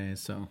Michael May.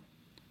 So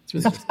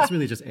it's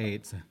really just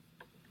 8. So.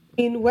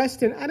 In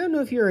Weston, I don't know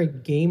if you're a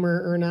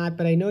gamer or not,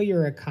 but I know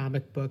you're a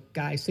comic book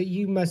guy. So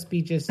you must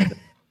be just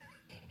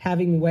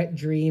having wet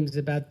dreams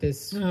about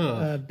this.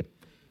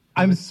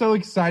 I'm so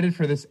excited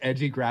for this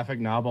edgy graphic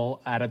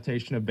novel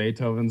adaptation of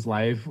Beethoven's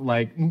life.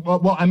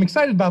 Well, I'm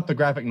excited about the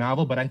graphic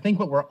novel, but I think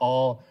what we're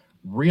all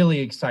really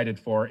excited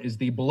for is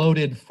the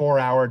bloated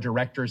 4-hour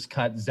director's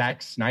cut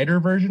Zack Snyder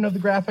version of the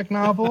graphic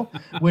novel,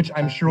 which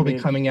I'm sure will be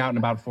coming out in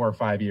about 4 or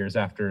 5 years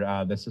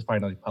after this is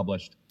finally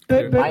published.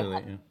 But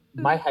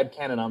my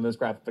headcanon on this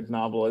graphic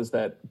novel is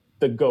that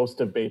the ghost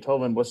of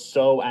Beethoven was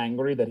so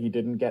angry that he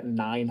didn't get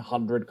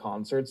 900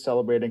 concerts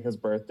celebrating his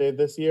birthday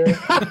this year.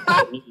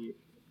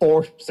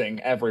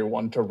 Forcing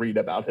everyone to read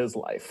about his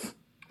life.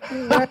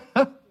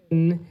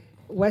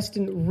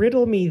 Weston,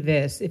 riddle me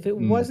this. If it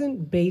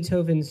wasn't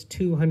Beethoven's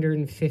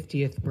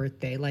 250th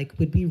birthday,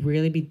 would we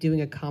really be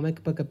doing a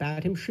comic book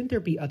about him? Shouldn't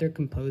there be other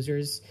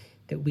composers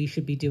that we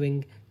should be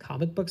doing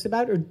comic books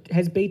about? Or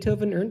has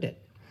Beethoven earned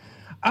it?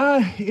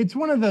 It's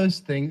one of those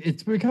things.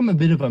 It's become a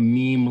bit of a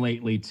meme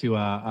lately to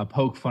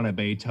poke fun at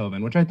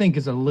Beethoven, which I think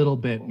is a little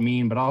bit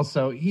mean, but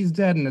also he's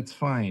dead and it's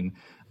fine.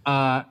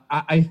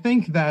 I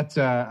think that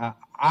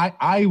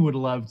I would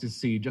love to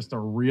see just a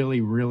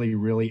really, really,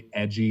 really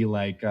edgy,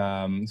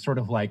 romance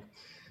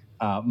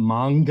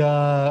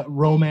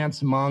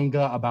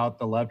manga about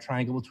the love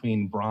triangle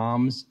between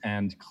Brahms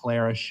and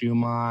Clara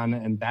Schumann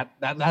and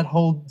that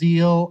whole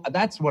deal.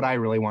 That's what I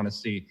really want to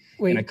see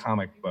in a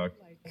comic book.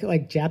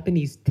 Like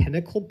Japanese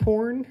tentacle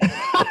porn?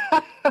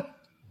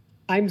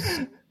 I'm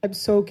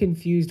so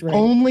confused right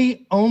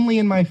now. Only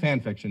in my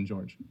fan fiction,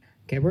 George.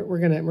 Okay, we're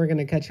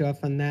gonna cut you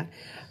off on that.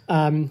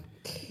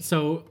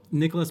 So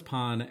Nicholas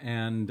Pon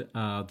and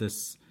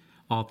this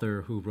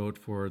author who wrote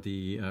for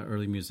the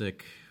early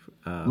music,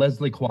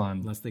 Leslie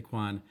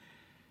Kwan.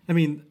 I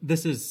mean,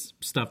 this is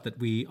stuff that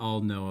we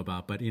all know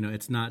about, but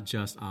it's not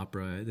just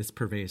opera. It's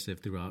pervasive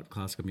throughout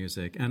classical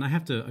music, and I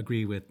have to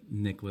agree with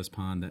Nicholas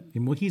Pon that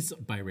he's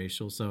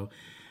biracial, so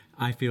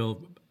I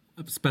feel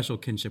a special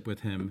kinship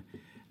with him.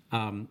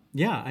 I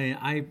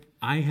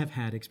have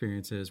had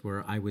experiences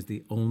where I was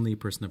the only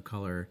person of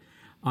color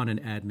on an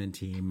admin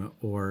team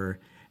or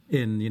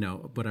in, in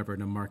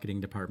a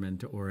marketing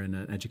department or in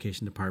an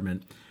education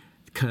department,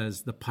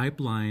 because the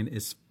pipeline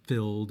is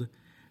filled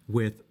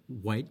with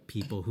white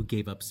people who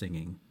gave up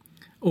singing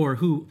or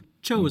who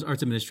chose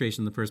arts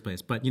administration in the first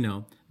place. But,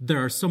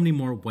 there are so many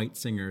more white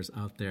singers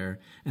out there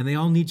and they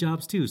all need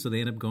jobs too. So they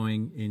end up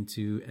going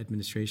into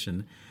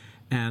administration.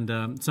 And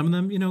some of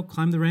them,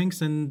 climb the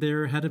ranks and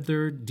they're head of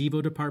their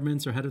Devo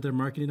departments or head of their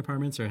marketing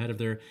departments or head of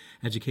their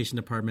education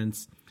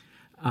departments.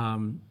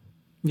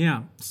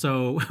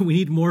 So we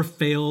need more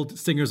failed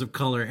singers of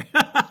color.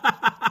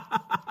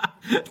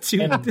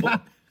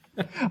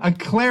 A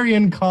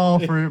clarion call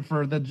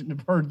for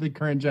the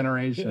current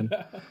generation.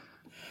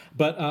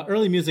 But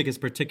early music is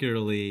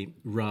particularly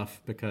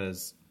rough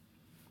because,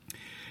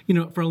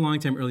 for a long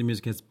time, early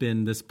music has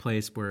been this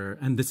place where,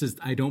 and this is,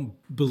 I don't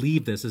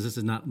believe this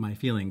is not my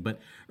feeling, but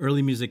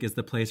early music is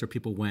the place where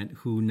people went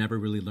who never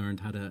really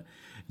learned how to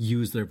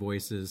use their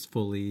voices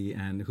fully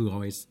and who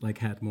always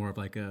had more of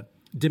a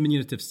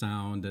diminutive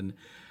sound, and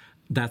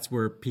that's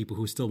where people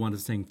who still wanted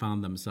to sing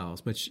found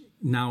themselves. Which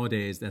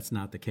nowadays that's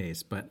not the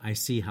case, but I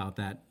see how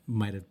that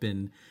might have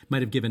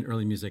given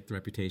early music the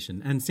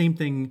reputation. And same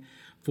thing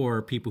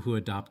for people who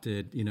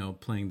adopted,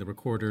 playing the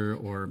recorder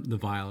or the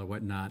viol or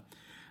whatnot.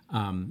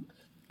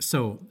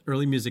 So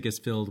early music is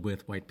filled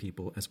with white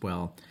people as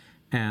well.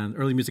 And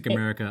Early Music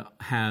America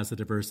has a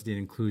diversity and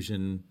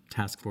inclusion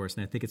task force,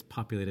 and I think it's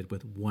populated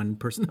with one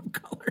person of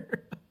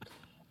color.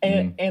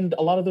 And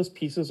a lot of those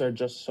pieces are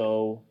just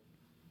so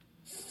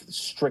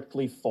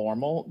strictly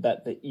formal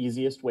that the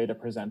easiest way to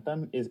present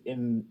them is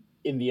in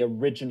the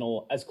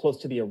original, as close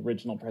to the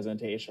original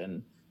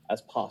presentation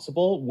as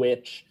possible,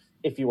 which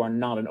if you are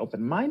not an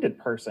open-minded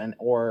person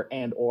or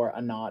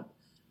a not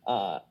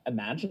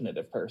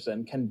imaginative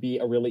person, can be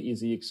a really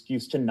easy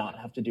excuse to not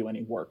have to do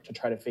any work to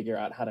try to figure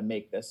out how to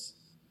make this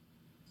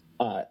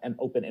an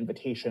open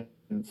invitation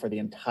for the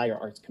entire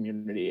arts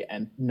community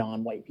and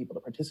non-white people to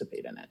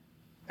participate in it.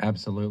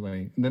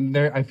 Absolutely. And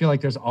then I feel like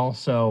there's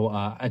also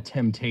a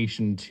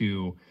temptation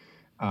to,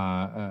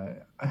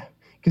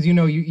 because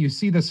you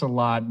see this a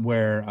lot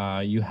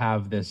where you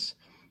have this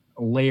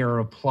layer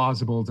of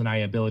plausible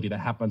deniability that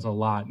happens a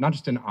lot, not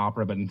just in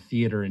opera, but in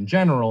theater in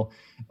general,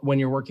 when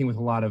you're working with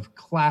a lot of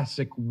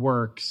classic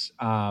works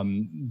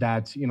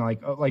that,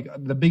 like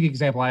the big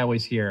example I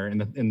always hear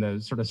in the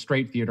sort of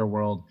straight theater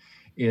world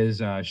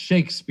is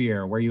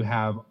Shakespeare, where you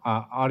have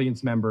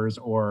audience members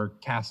or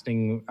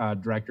casting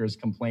directors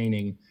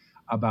complaining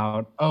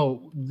about,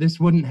 oh, this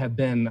wouldn't have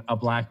been a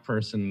Black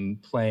person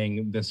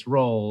playing this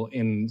role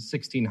in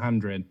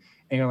 1600.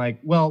 And you're like,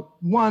 well,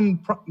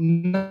 one,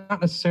 not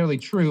necessarily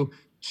true.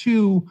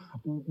 Two,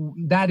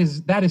 that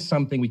is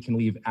something we can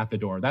leave at the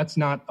door. That's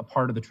not a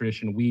part of the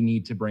tradition we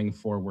need to bring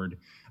forward,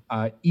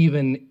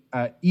 even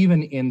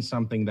in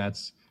something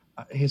that's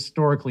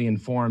historically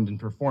informed in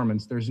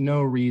performance. There's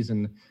no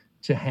reason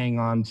to hang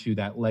on to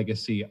that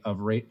legacy of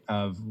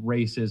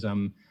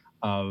racism,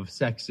 of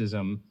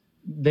sexism.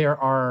 There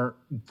are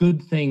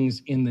good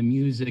things in the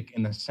music,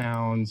 in the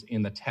sounds,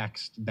 in the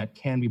text that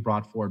can be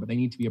brought forward, but they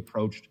need to be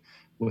approached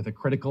with a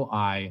critical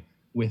eye,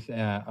 with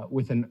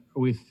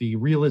the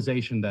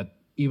realization that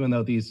even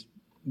though these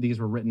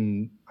were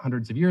written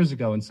hundreds of years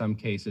ago in some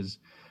cases,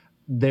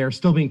 they're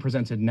still being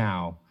presented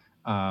now.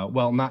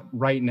 Well, not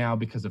right now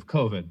because of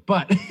COVID,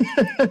 but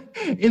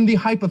in the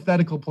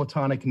hypothetical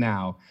platonic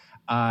now,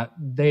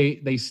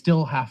 they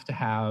still have to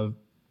have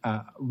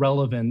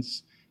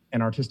relevance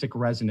and artistic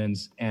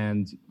resonance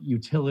and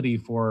utility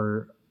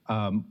for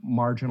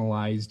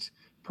marginalized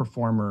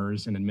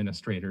performers and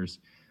administrators.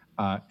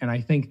 And I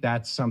think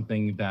that's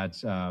something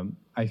that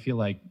I feel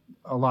like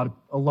a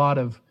lot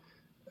of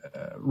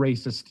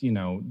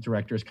racist,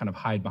 directors kind of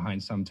hide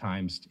behind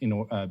sometimes.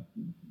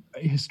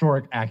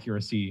 Historic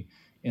accuracy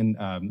in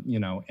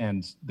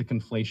and the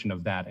conflation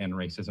of that and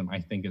racism, I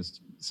think,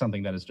 is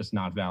something that is just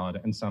not valid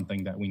and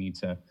something that we need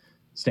to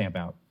stamp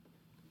out.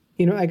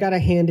 I got to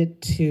hand it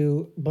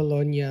to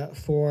Bologna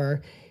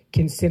for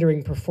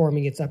considering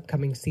performing its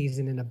upcoming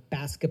season in a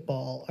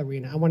basketball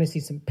arena. I want to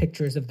see some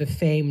pictures of the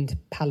famed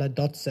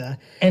Paladozza.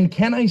 And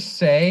can I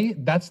say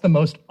that's the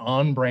most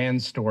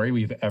on-brand story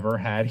we've ever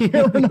had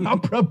here in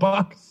Opera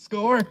Box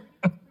Score?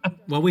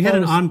 Well, we had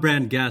an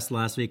on-brand guest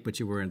last week, but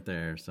you weren't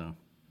there, so.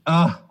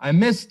 I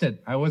missed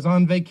it. I was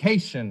on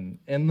vacation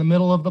in the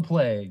middle of the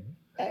plague.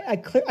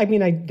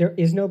 There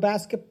is no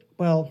basketball.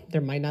 Well, there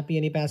might not be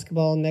any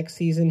basketball next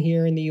season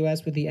here in the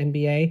U.S. with the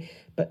NBA.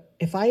 But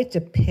if I had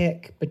to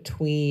pick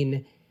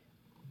between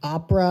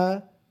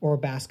opera or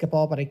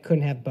basketball, but I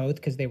couldn't have both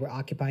because they were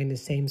occupying the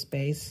same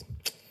space,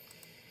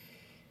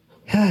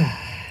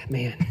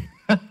 man.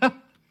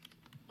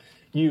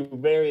 You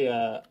very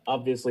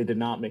obviously did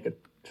not make a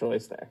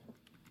choice there.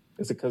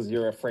 Is it because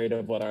you're afraid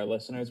of what our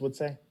listeners would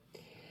say?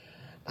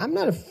 I'm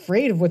not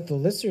afraid of what the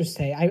listeners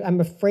say.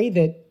 I'm afraid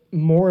that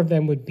more of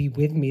them would be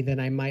with me than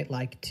I might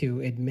like to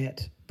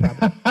admit.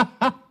 Probably.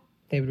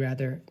 They'd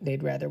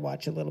rather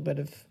watch a little bit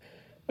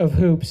of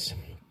hoops.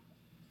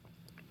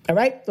 All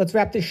right, let's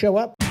wrap this show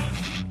up.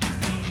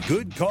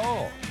 Good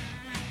call.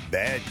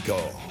 Bad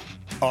call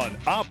on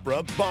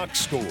Opera Box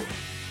Score.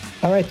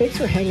 All right, thanks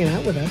for hanging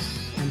out with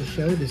us on the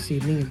show this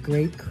evening. A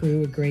great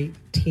crew, a great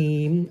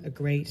team, a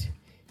great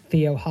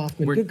Theo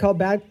Hoffman. Good call,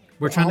 bad.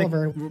 We're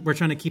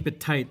trying to keep it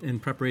tight in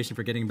preparation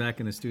for getting back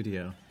in the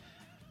studio.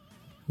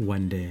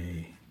 One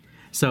day.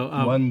 So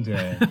one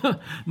day.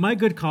 My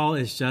good call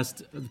is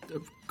just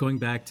going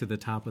back to the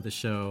top of the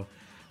show.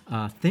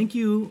 Thank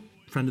you,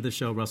 friend of the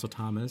show, Russell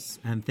Thomas,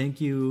 and thank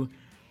you,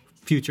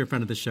 future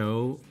friend of the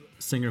show,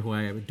 singer who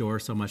I adore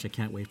so much. I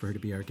can't wait for her to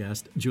be our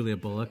guest, Julia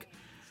Bullock.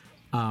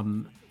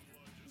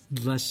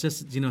 Let's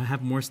just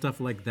have more stuff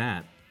like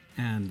that,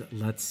 and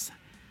let's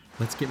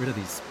get rid of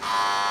these.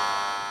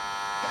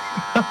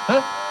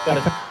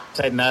 Gotta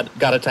tighten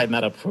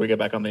that up before we get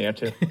back on the air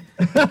too.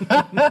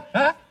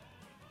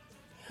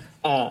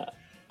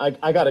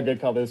 I got a good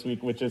call this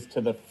week, which is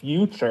to the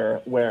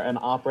future, where an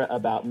opera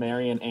about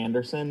Marian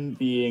Anderson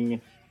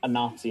being a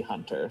Nazi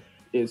hunter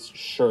is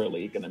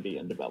surely going to be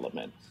in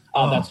development.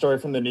 That story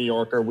from the New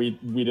Yorker we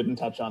didn't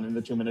touch on in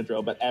the 2-minute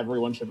drill, but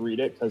everyone should read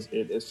it because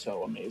it is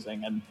so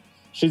amazing, and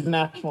she's a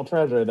national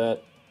treasure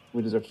that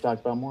we deserve to talk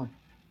about more.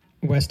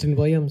 Weston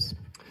Williams.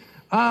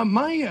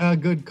 My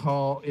good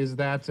call is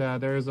that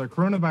there's a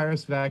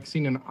coronavirus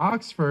vaccine in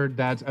Oxford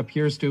that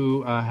appears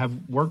to have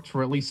worked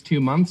for at least 2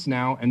 months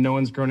now, and no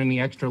one's grown any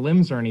extra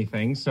limbs or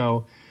anything.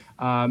 So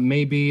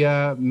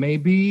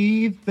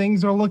maybe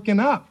things are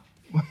looking up.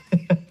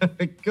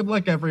 Good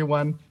luck,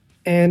 everyone.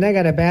 And I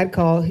got a bad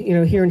call.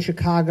 Here in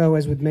Chicago,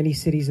 as with many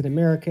cities in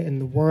America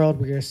and the world,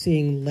 we are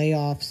seeing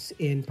layoffs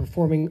in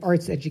performing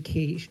arts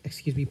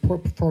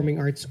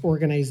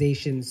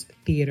organizations,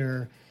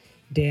 theater,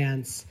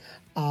 dance,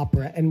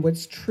 opera. And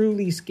what's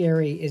truly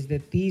scary is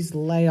that these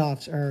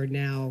layoffs are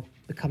now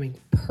becoming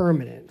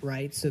permanent,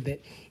 right? So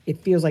that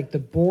it feels like the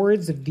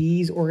boards of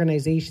these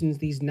organizations,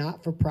 these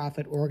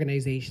not-for-profit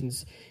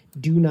organizations,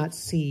 do not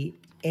see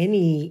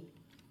any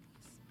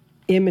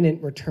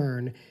imminent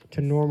return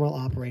to normal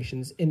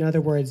operations. In other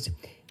words,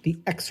 the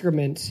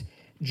excrement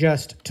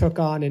just took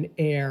on an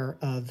air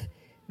of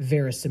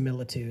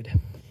verisimilitude.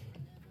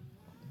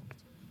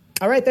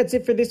 All right, that's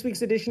it for this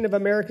week's edition of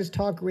America's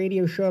Talk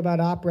radio show about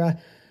opera.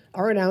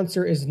 Our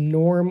announcer is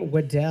Norm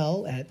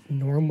Waddell at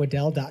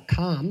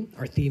normwaddell.com.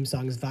 Our theme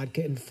song is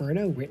Vodka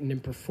Inferno, written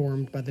and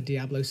performed by the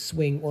Diablo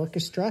Swing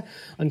Orchestra.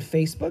 On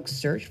Facebook,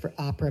 search for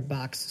Opera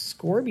Box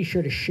Score. Be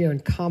sure to share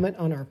and comment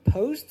on our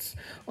posts.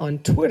 On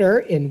Twitter,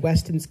 in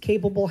Weston's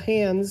capable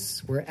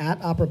hands, we're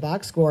at Opera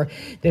Box Score.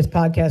 This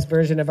podcast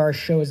version of our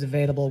show is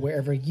available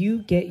wherever you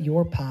get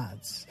your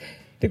pods.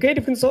 The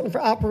creative consultant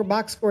for Opera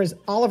Box Score is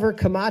Oliver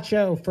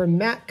Camacho. For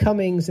Matt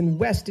Cummings and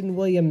Weston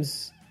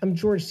Williams, I'm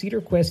George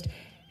Cedarquist,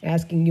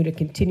 asking you to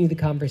continue the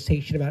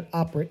conversation about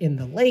opera in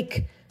the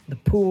lake, the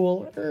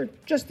pool, or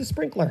just the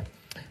sprinkler.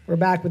 We're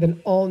back with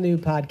an all-new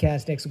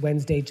podcast next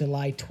Wednesday,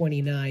 July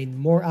 29.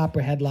 More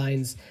opera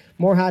headlines,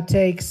 more hot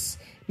takes,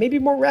 maybe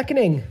more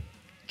reckoning.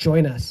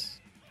 Join us.